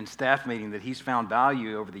that in staff meeting that he's found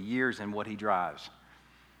value over the years in what he drives.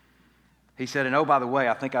 He said, and oh, by the way,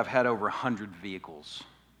 I think I've had over 100 vehicles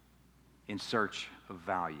in search of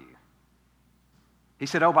value. He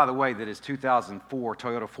said, oh, by the way, that his 2004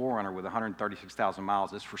 Toyota 4Runner with 136,000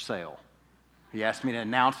 miles is for sale. He asked me to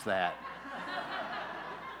announce that.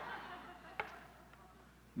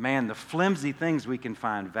 Man, the flimsy things we can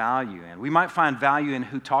find value in. We might find value in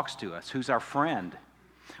who talks to us, who's our friend.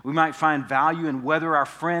 We might find value in whether our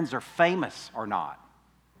friends are famous or not.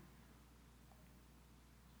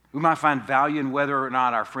 We might find value in whether or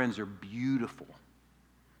not our friends are beautiful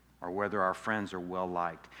or whether our friends are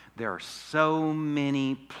well-liked. There are so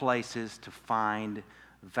many places to find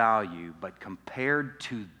value, but compared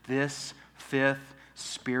to this fifth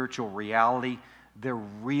spiritual reality, they're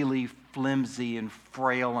really flimsy and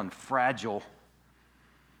frail and fragile.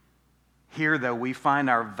 Here, though, we find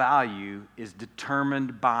our value is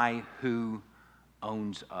determined by who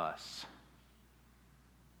owns us.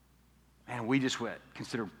 And we just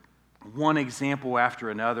consider one example after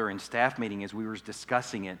another in staff meeting as we were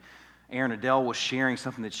discussing it. Erin Adele was sharing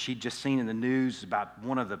something that she'd just seen in the news about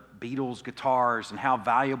one of the Beatles guitars and how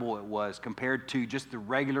valuable it was compared to just the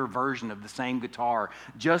regular version of the same guitar.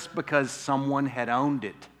 Just because someone had owned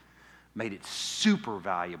it made it super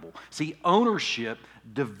valuable. See, ownership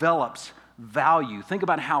develops value. Think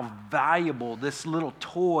about how valuable this little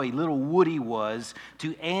toy, little Woody, was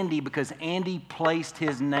to Andy because Andy placed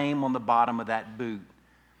his name on the bottom of that boot.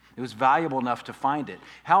 It was valuable enough to find it.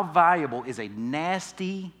 How valuable is a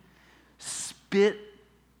nasty,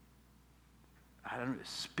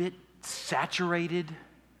 spit-saturated,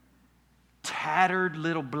 tattered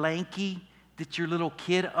little blankie that your little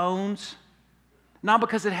kid owns? Not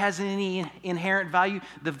because it has any inherent value.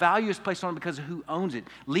 The value is placed on it because of who owns it.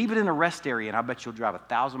 Leave it in a rest area, and I bet you'll drive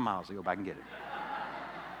 1,000 miles to go back and get it.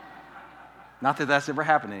 Not that that's ever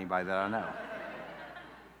happened to anybody that I know.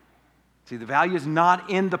 See, the value is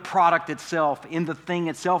not in the product itself, in the thing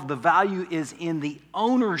itself. The value is in the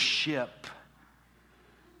ownership.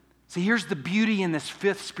 See, here's the beauty in this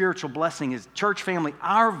fifth spiritual blessing is, church family,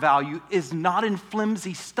 our value is not in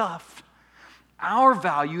flimsy stuff. Our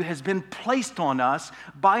value has been placed on us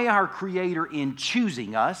by our Creator in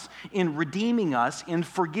choosing us, in redeeming us, in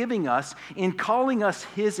forgiving us, in calling us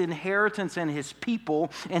His inheritance and His people,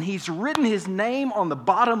 and He's written His name on the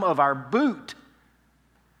bottom of our boot.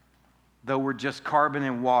 Though we're just carbon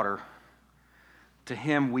and water, to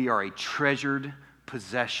Him we are a treasured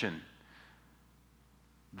possession.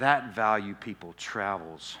 That value, people,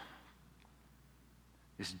 travels.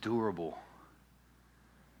 It's durable.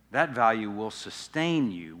 That value will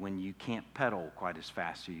sustain you when you can't pedal quite as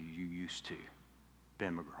fast as you used to.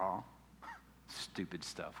 Ben McGraw, stupid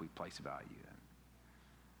stuff we place value in.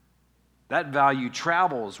 That value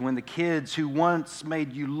travels when the kids who once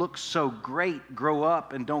made you look so great grow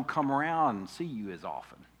up and don't come around and see you as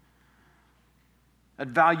often. That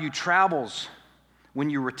value travels when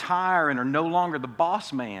you retire and are no longer the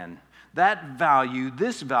boss man That value,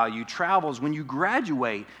 this value, travels when you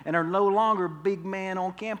graduate and are no longer big man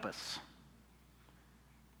on campus.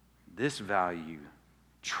 This value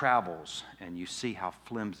travels, and you see how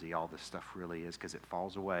flimsy all this stuff really is because it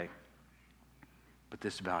falls away. But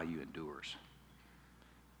this value endures.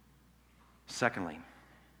 Secondly,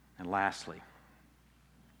 and lastly,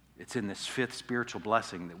 it's in this fifth spiritual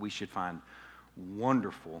blessing that we should find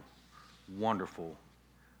wonderful, wonderful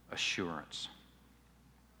assurance.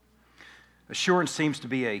 Assurance seems to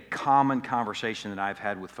be a common conversation that I've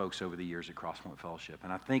had with folks over the years at Crosspoint Fellowship.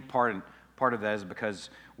 And I think part of that is because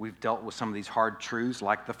we've dealt with some of these hard truths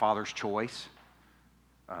like the Father's choice,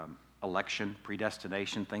 election,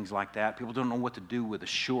 predestination, things like that. People don't know what to do with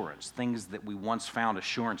assurance. Things that we once found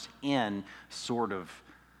assurance in sort of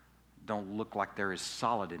don't look like they're as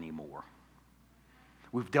solid anymore.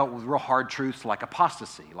 We've dealt with real hard truths like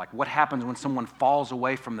apostasy, like what happens when someone falls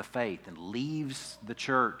away from the faith and leaves the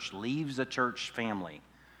church, leaves a church family.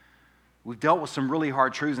 We've dealt with some really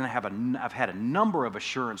hard truths, and I've had a number of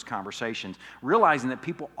assurance conversations, realizing that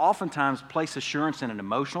people oftentimes place assurance in an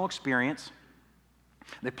emotional experience.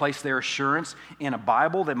 They place their assurance in a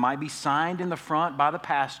Bible that might be signed in the front by the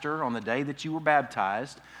pastor on the day that you were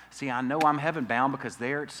baptized. See, I know I'm heaven bound because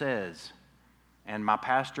there it says, and my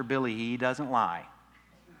pastor Billy, he doesn't lie.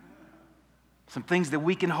 Some things that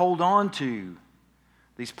we can hold on to,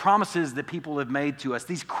 these promises that people have made to us,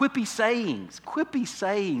 these quippy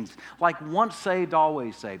sayings, like once saved,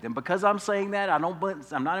 always saved. And because I'm saying that, I'm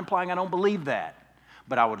not implying I don't believe that,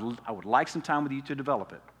 but I would like some time with you to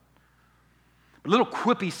develop it. But little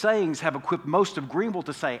quippy sayings have equipped most of Greenville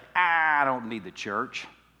to say, I don't need the church.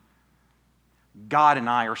 God and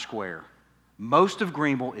I are square. Most of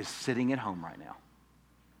Greenville is sitting at home right now.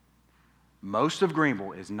 Most of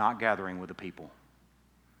Greenville is not gathering with the people.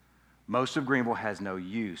 Most of Greenville has no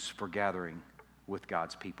use for gathering with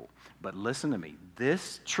God's people. But listen to me.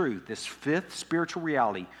 This truth, this fifth spiritual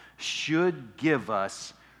reality, should give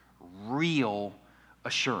us real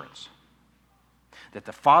assurance that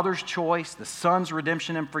the Father's choice, the Son's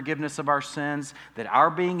redemption and forgiveness of our sins, that our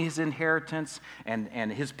being His inheritance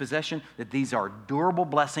and His possession, that these are durable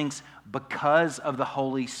blessings because of the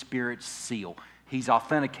Holy Spirit's seal. He's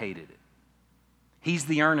authenticated it. He's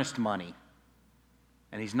the earnest money,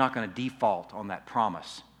 and He's not going to default on that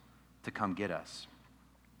promise to come get us.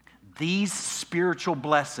 These spiritual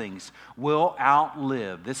blessings will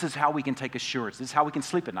outlive. This is how we can take assurance. This is how we can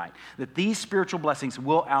sleep at night. That these spiritual blessings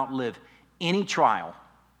will outlive any trial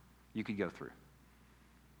you could go through.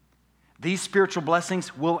 These spiritual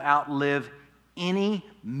blessings will outlive any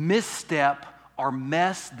misstep or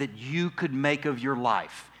mess that you could make of your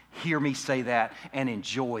life. Hear me say that and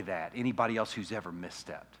enjoy that. Anybody else who's ever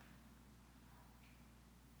misstepped.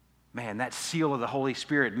 Man, that seal of the Holy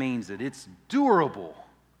Spirit means that it's durable.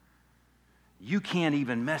 You can't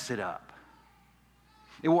even mess it up.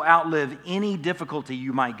 It will outlive any difficulty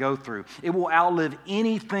you might go through. It will outlive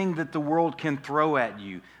anything that the world can throw at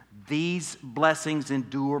you. These blessings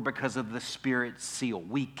endure because of the Spirit's seal.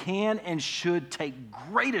 We can and should take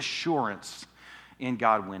great assurance in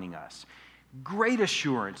God winning us. Great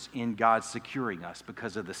assurance in God securing us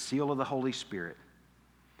because of the seal of the Holy Spirit.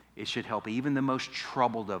 It should help even the most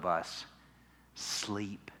troubled of us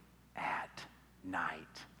sleep at night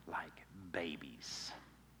like babies.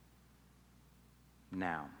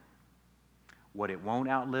 Now, what it won't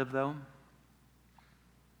outlive, though,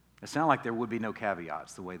 it sounded like there would be no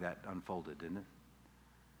caveats the way that unfolded, didn't it?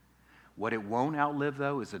 What it won't outlive,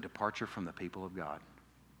 though, is a departure from the people of God.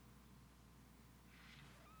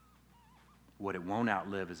 What it won't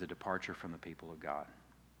outlive is a departure from the people of God.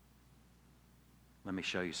 Let me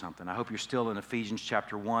show you something. I hope you're still in Ephesians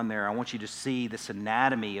chapter 1 there. I want you to see this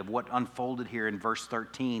anatomy of what unfolded here in verse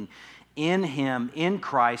 13. In Him, in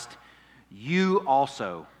Christ, you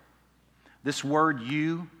also. This word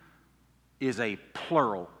you is a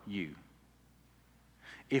plural you.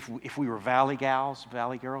 If we were valley gals,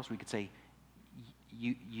 valley girls, we could say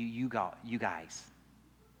you guys.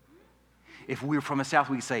 If we were from the south,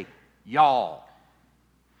 we could say y'all.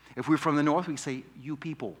 If we were from the north, we could say you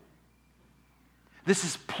people. This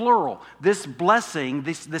is plural. This blessing,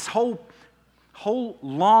 this whole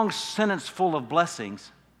long sentence full of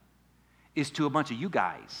blessings is to a bunch of you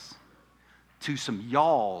guys, to some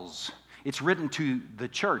y'alls. It's written to the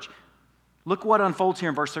church. Look what unfolds here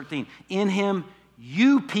in verse 13. In Him,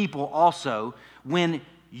 you people also, when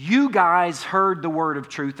you guys heard the word of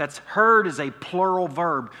truth, that's heard is a plural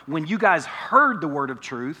verb. When you guys heard the word of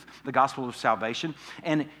truth, the gospel of salvation,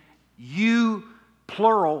 and you,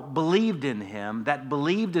 plural, believed in Him, that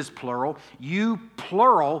believed is plural, you,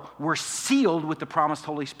 plural, were sealed with the promised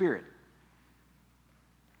Holy Spirit.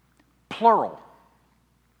 plural.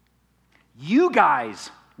 You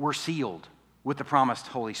guys were sealed with the promised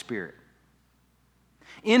Holy Spirit.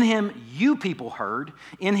 In him, you people heard.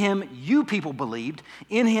 In him, you people believed.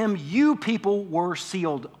 In him, you people were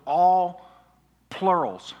sealed. All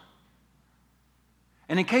plurals.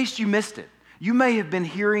 And in case you missed it, you may have been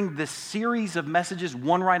hearing this series of messages,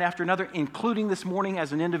 one right after another, including this morning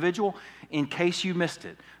as an individual. In case you missed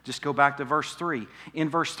it, just go back to verse 3. In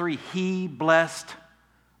verse 3, he blessed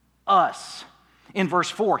us. In verse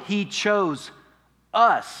 4, he chose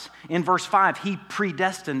us. In verse 5, he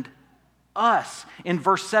predestined us. In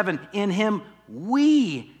verse 7, in him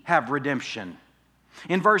we have redemption.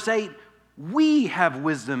 In verse 8, we have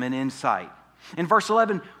wisdom and insight. In verse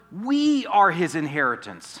 11, we are his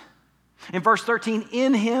inheritance. In verse 13,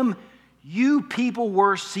 in him you people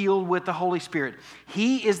were sealed with the Holy Spirit.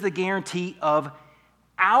 He is the guarantee of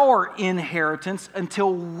our inheritance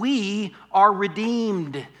until we are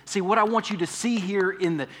redeemed. See, what I want you to see here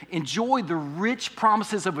enjoy the rich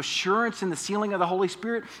promises of assurance in the sealing of the Holy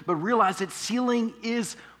Spirit, but realize that sealing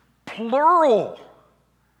is plural.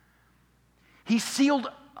 He sealed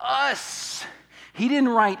us. He didn't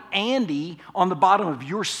write Andy on the bottom of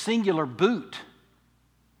your singular boot.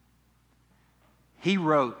 He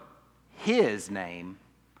wrote his name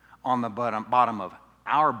on the bottom of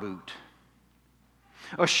our boot.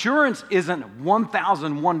 Assurance isn't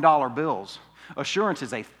 $1,001 bills. Assurance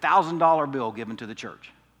is a $1,000 bill given to the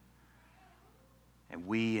church. And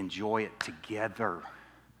we enjoy it together.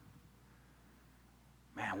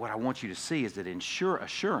 Man, what I want you to see is that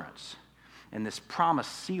assurance and this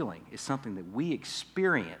promised sealing is something that we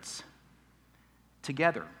experience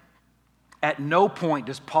together. At no point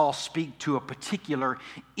does Paul speak to a particular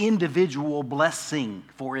individual blessing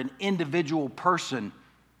for an individual person.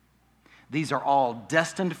 These are all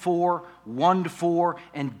destined for, won for,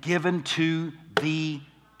 and given to the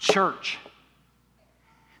church.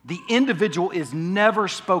 The individual is never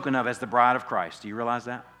spoken of as the bride of Christ. Do you realize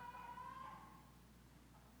that?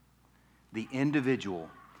 The individual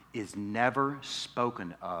is never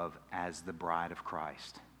spoken of as the bride of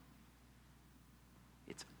Christ.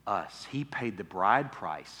 It's us. He paid the bride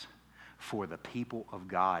price for the people of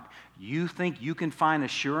God. You think you can find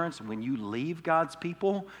assurance when you leave God's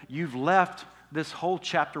people? You've left this whole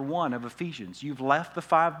chapter 1 of Ephesians. You've left the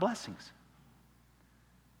 5 blessings.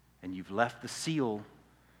 And you've left the seal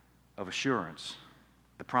of assurance,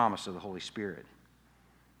 the promise of the Holy Spirit.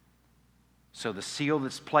 So the seal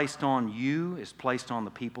that's placed on you is placed on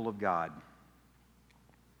the people of God.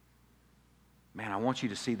 Man, I want you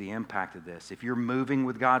to see the impact of this. If you're moving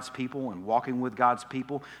with God's people and walking with God's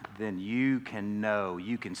people, then you can know,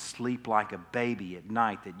 you can sleep like a baby at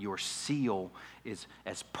night that your seal is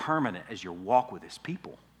as permanent as your walk with His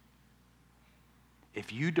people.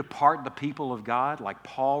 If you depart the people of God, like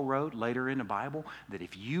Paul wrote later in the Bible, that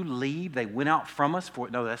if you leave, they went out from us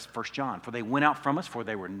that's 1 John, for they went out from us, for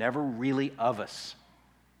they were never really of us.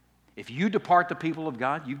 If you depart the people of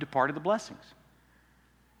God, you've departed the blessings.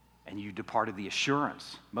 And you departed the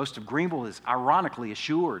assurance. Most of Greenville is ironically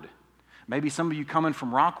assured. Maybe some of you coming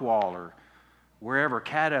from Rockwall or wherever,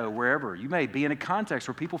 Caddo, wherever, you may be in a context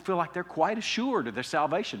where people feel like they're quite assured of their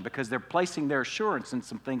salvation because they're placing their assurance in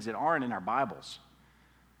some things that aren't in our Bibles.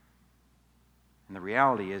 And the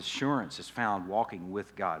reality is, assurance is found walking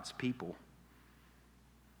with God's people.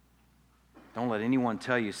 Don't let anyone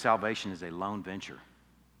tell you salvation is a lone venture.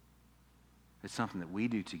 It's something that we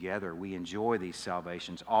do together. We enjoy these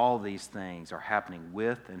salvations. All these things are happening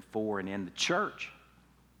with and for and in the church.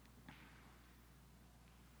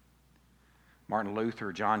 Martin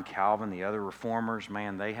Luther, John Calvin, the other reformers,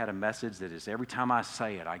 man, they had a message that is, every time I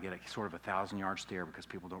say it, I get a sort of 1,000-yard stare because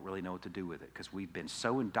people don't really know what to do with it because we've been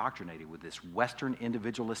so indoctrinated with this Western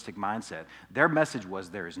individualistic mindset. Their message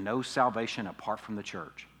was there is no salvation apart from the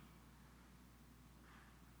church.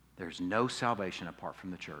 There's no salvation apart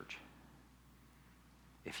from the church.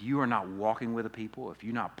 If you are not walking with a people, if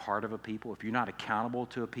you're not part of a people, if you're not accountable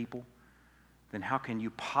to a people, then how can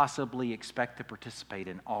you possibly expect to participate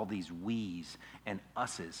in all these we's and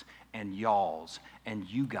us's and y'all's and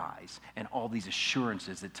you guys and all these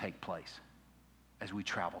assurances that take place as we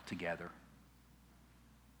travel together?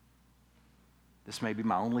 This may be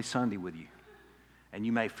my only Sunday with you, And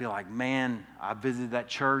you may feel like, man, I visited that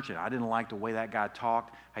church and I didn't like the way that guy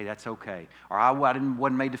talked. Hey, that's okay. Or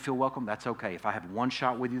wasn't made to feel welcome. That's okay. If I have one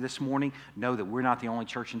shot with you this morning, know that we're not the only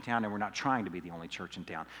church in town and we're not trying to be the only church in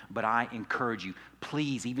town. But I encourage you,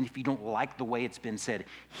 please, even if you don't like the way it's been said,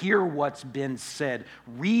 hear what's been said.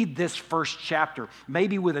 Read this first chapter,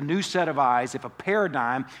 maybe with a new set of eyes. If a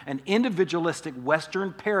paradigm, an individualistic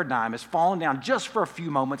Western paradigm has fallen down just for a few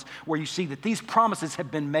moments, where you see that these promises have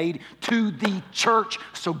been made to the church,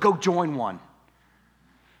 so go join one.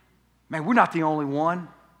 Man, we're not the only one.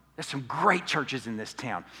 There's some great churches in this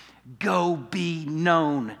town. Go be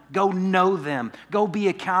known. Go know them. Go be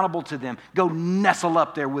accountable to them. Go nestle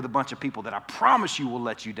up there with a bunch of people that I promise you will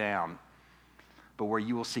let you down, but where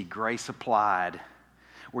you will see grace applied,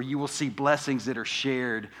 where you will see blessings that are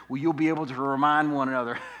shared, where you'll be able to remind one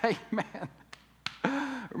another, hey, man,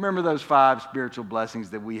 remember those 5 spiritual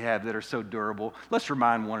blessings that we have that are so durable? Let's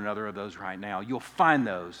remind one another of those right now. You'll find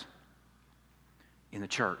those in the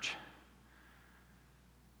church.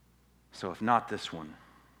 So if not this one,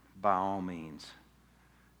 by all means,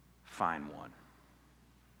 find one.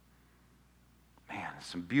 Man,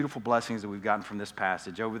 some beautiful blessings that we've gotten from this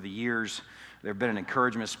passage. Over the years, there have been an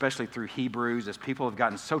encouragement, especially through Hebrews, as people have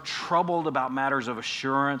gotten so troubled about matters of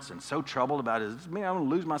assurance and so troubled about, is me, I'm going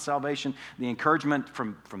to lose my salvation? The encouragement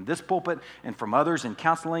from this pulpit and from others in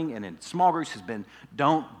counseling and in small groups has been,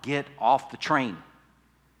 don't get off the train.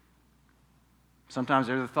 Sometimes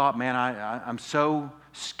there's the thought, man, I'm so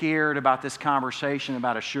scared about this conversation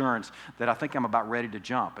about assurance that I think I'm about ready to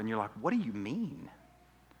jump. And you're like, what do you mean?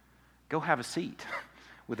 Go have a seat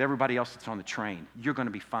with everybody else that's on the train. You're going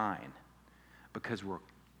to be fine, because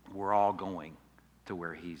we're all going to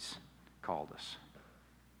where He's called us.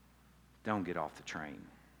 Don't get off the train.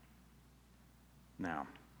 Now,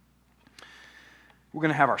 we're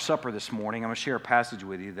going to have our supper this morning. I'm going to share a passage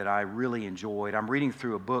with you that I really enjoyed. I'm reading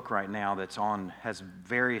through a book right now has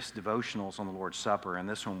various devotionals on the Lord's Supper, and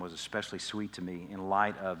this one was especially sweet to me in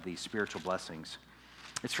light of the spiritual blessings.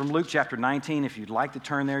 It's from Luke chapter 19. If you'd like to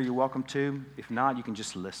turn there, you're welcome to. If not, you can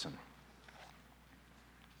just listen.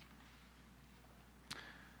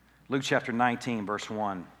 Luke chapter 19, verse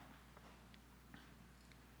 1.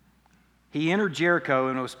 He entered Jericho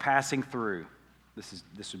and was passing through.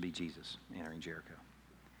 This would be Jesus entering Jericho.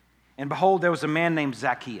 And behold, there was a man named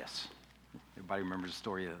Zacchaeus. Everybody remembers the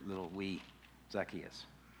story of little wee Zacchaeus.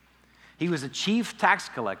 He was a chief tax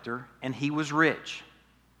collector, and he was rich.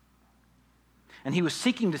 And he was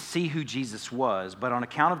seeking to see who Jesus was, but on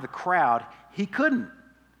account of the crowd, he couldn't,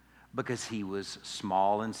 because he was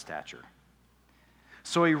small in stature.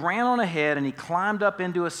 So he ran on ahead, and he climbed up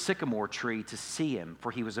into a sycamore tree to see him, for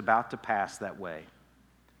he was about to pass that way.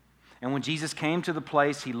 And when Jesus came to the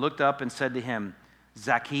place, he looked up and said to him,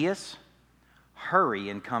 Zacchaeus, hurry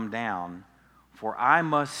and come down, for I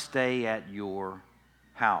must stay at your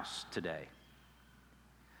house today.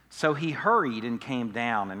 So he hurried and came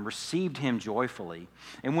down and received him joyfully.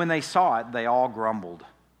 And when they saw it, they all grumbled.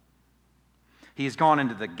 He's gone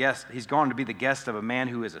to be the guest of a man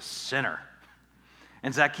who is a sinner.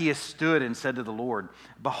 And Zacchaeus stood and said to the Lord,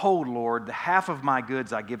 Behold, Lord, the half of my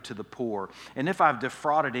goods I give to the poor, and if I've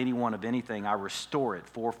defrauded anyone of anything, I restore it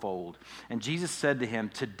fourfold. And Jesus said to him,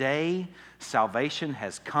 Today salvation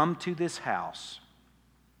has come to this house,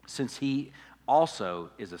 since he also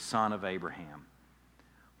is a son of Abraham.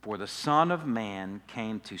 For the Son of Man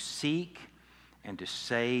came to seek and to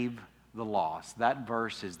save the lost. That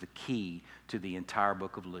verse is the key to the entire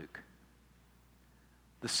book of Luke.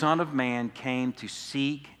 The Son of Man came to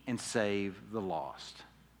seek and save the lost.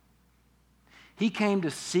 He came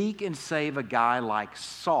to seek and save a guy like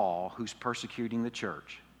Saul who's persecuting the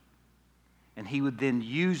church. And he would then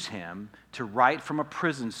use him to write from a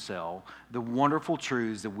prison cell the wonderful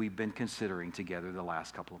truths that we've been considering together the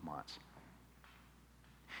last couple of months.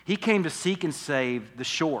 He came to seek and save the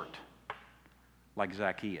short, like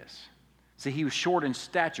Zacchaeus. See, he was short in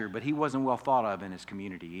stature, but he wasn't well thought of in his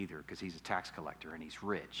community either, because he's a tax collector and he's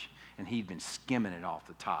rich, and he'd been skimming it off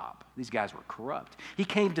the top. These guys were corrupt. He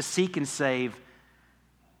came to seek and save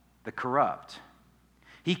the corrupt.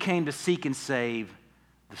 He came to seek and save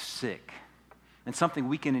the sick. And something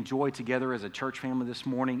we can enjoy together as a church family this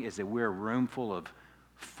morning is that we're a room full of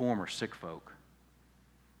former sick folk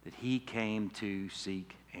that he came to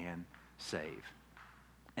seek and save.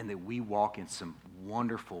 And that we walk in some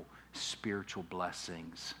wonderful spiritual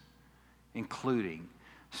blessings, including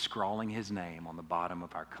scrawling his name on the bottom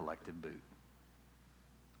of our collective boot.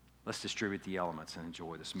 Let's distribute the elements and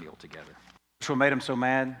enjoy this meal together. That's what made him so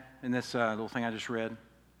mad in this little thing I just read.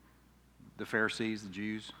 The Pharisees, the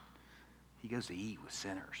Jews. He goes to eat with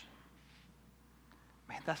sinners.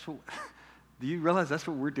 Man, Do you realize that's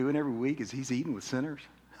what we're doing every week is he's eating with sinners?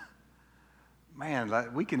 Man,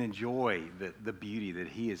 we can enjoy the beauty that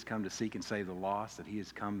he has come to seek and save the lost, that he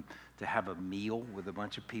has come to have a meal with a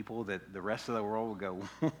bunch of people that the rest of the world will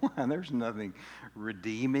go, there's nothing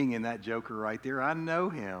redeeming in that joker right there. I know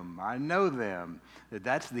him. I know them.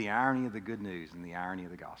 That's the irony of the good news and the irony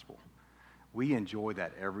of the gospel. We enjoy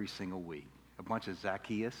that every single week. A bunch of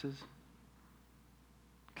Zacchaeuses.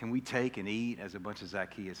 Can we take and eat as a bunch of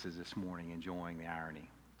Zacchaeuses this morning, enjoying the irony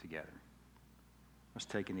together? Let's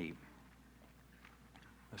take and eat.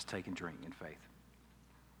 Let's take and drink in faith.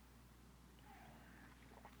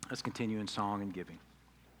 Let's continue in song and giving.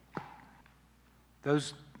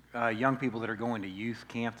 Those young people that are going to youth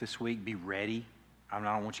camp this week, be ready. I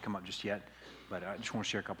don't want you to come up just yet, but I just want to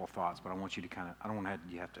share a couple of thoughts. But I want you to I don't want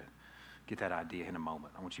you have to get that idea in a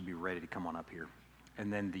moment. I want you to be ready to come on up here.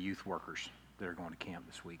 And then the youth workers that are going to camp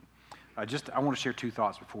this week. I want to share two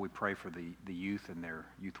thoughts before we pray for the youth and their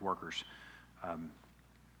youth workers.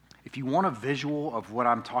 If you want a visual of what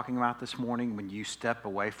I'm talking about this morning, when you step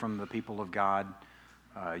away from the people of God,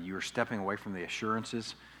 you're stepping away from the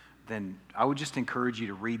assurances, then I would just encourage you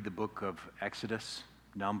to read the book of Exodus,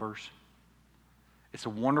 Numbers. It's a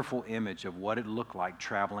wonderful image of what it looked like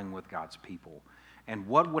traveling with God's people and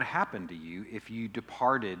what would happen to you if you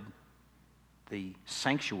departed the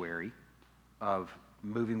sanctuary of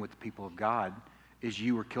moving with the people of God is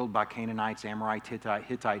you were killed by Canaanites, Amorites,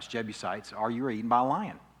 Hittites, Jebusites, or you were eaten by a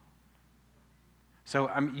lion. So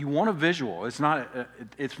you want a visual. It's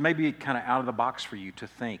maybe kind of out of the box for you to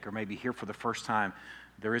think, or maybe here for the first time,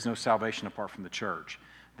 there is no salvation apart from the church.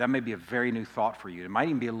 That may be a very new thought for you. It might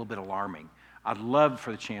even be a little bit alarming. I'd love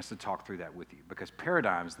for the chance to talk through that with you because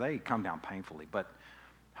paradigms, they come down painfully. But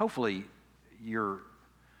hopefully you're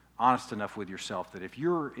honest enough with yourself that if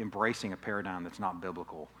you're embracing a paradigm that's not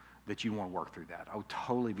biblical, that you want to work through that. I would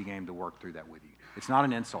totally be game to work through that with you. It's not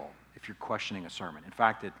an insult if you're questioning a sermon. In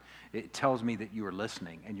fact, it tells me that you are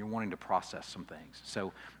listening and you're wanting to process some things.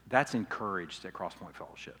 So that's encouraged at Crosspoint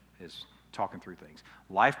Fellowship, is talking through things.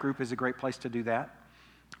 Life group is a great place to do that.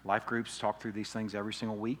 Life groups talk through these things every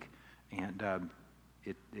single week, and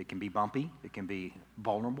it can be bumpy, it can be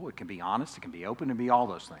vulnerable, it can be honest, it can be open, it can be all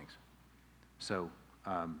those things. So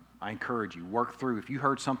I encourage you, work through. If you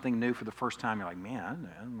heard something new for the first time, you're like, man,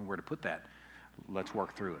 I don't know where to put that. Let's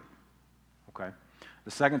work through it, okay?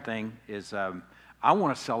 The second thing is I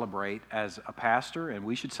want to celebrate as a pastor, and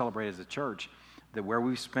we should celebrate as a church, that where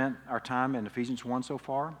we've spent our time in Ephesians 1 so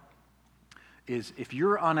far is if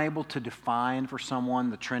you're unable to define for someone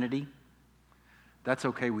the Trinity, that's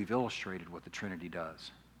okay. We've illustrated what the Trinity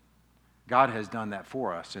does. God has done that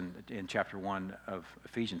for us in chapter 1 of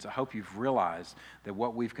Ephesians. I hope you've realized that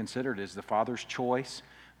what we've considered is the Father's choice,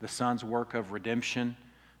 the Son's work of redemption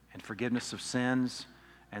and forgiveness of sins,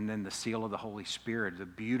 and then the seal of the Holy Spirit, the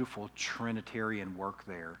beautiful Trinitarian work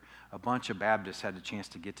there. A bunch of Baptists had the chance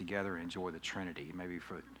to get together and enjoy the Trinity. Maybe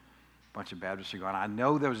for a bunch of Baptists are going, I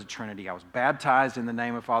know there was a Trinity. I was baptized in the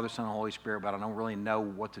name of Father, Son, and Holy Spirit, but I don't really know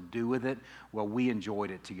what to do with it. Well, we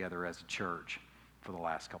enjoyed it together as a church for the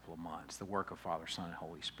last couple of months, the work of Father, Son, and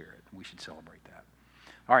Holy Spirit. We should celebrate that.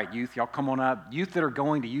 All right, youth, y'all come on up. Youth that are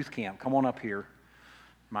going to youth camp, come on up here.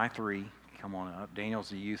 My three, come on up.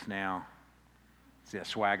 Daniel's a youth now. See that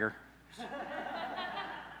swagger?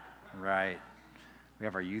 Right. We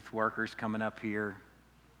have our youth workers coming up here.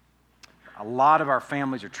 A lot of our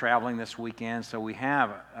families are traveling this weekend, so we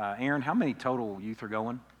have, Aaron, how many total youth are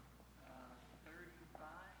going? 35.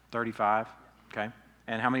 35? Okay.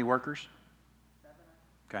 And how many workers? 7.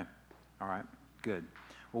 Okay. All right. Good.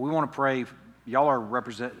 Well, we want to pray. Y'all are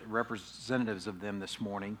representatives of them this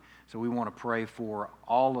morning, so we want to pray for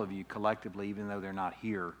all of you collectively, even though they're not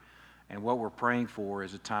here. And what we're praying for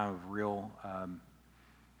is a time of real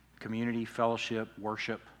community, fellowship,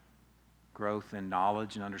 worship, growth, and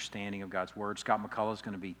knowledge and understanding of God's Word. Scott McCullough is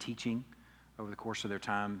going to be teaching over the course of their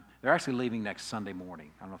time. They're actually leaving next Sunday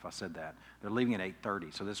morning. I don't know if I said that. They're leaving at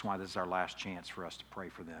 8:30, so this is why this is our last chance for us to pray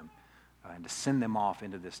for them and to send them off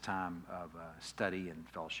into this time of study and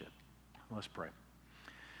fellowship. Let's pray.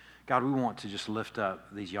 God, we want to just lift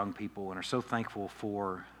up these young people and are so thankful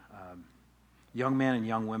for young men and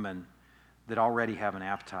young women that already have an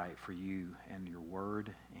appetite for you and your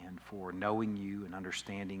word and for knowing you and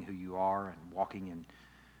understanding who you are and walking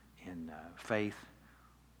in faith.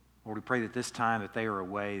 Lord, we pray that this time that they are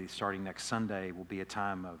away, starting next Sunday, will be a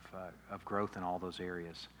time of growth in all those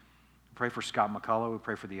areas. We pray for Scott McCullough. We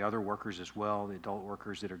pray for the other workers as well, the adult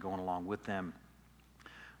workers that are going along with them.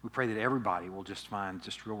 We pray that everybody will just find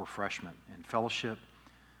just real refreshment in fellowship,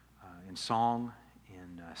 in song,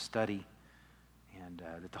 in study,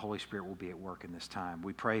 and that the Holy Spirit will be at work in this time.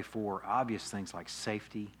 We pray for obvious things like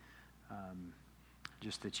safety,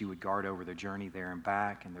 just that you would guard over their journey there and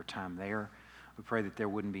back and their time there. We pray that there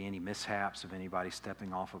wouldn't be any mishaps of anybody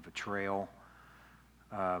stepping off of a trail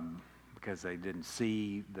because they didn't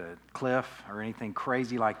see the cliff or anything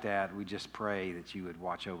crazy like that. We just pray that you would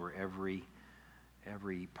watch over every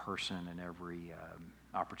person and every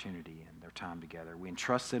opportunity and their time together. We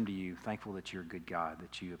entrust them to you, thankful that you're a good God,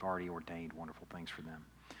 that you have already ordained wonderful things for them.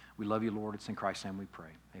 We love you, Lord. It's in Christ's name we pray.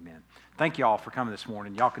 Amen. Thank you all for coming this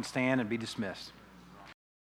morning. Y'all can stand and be dismissed.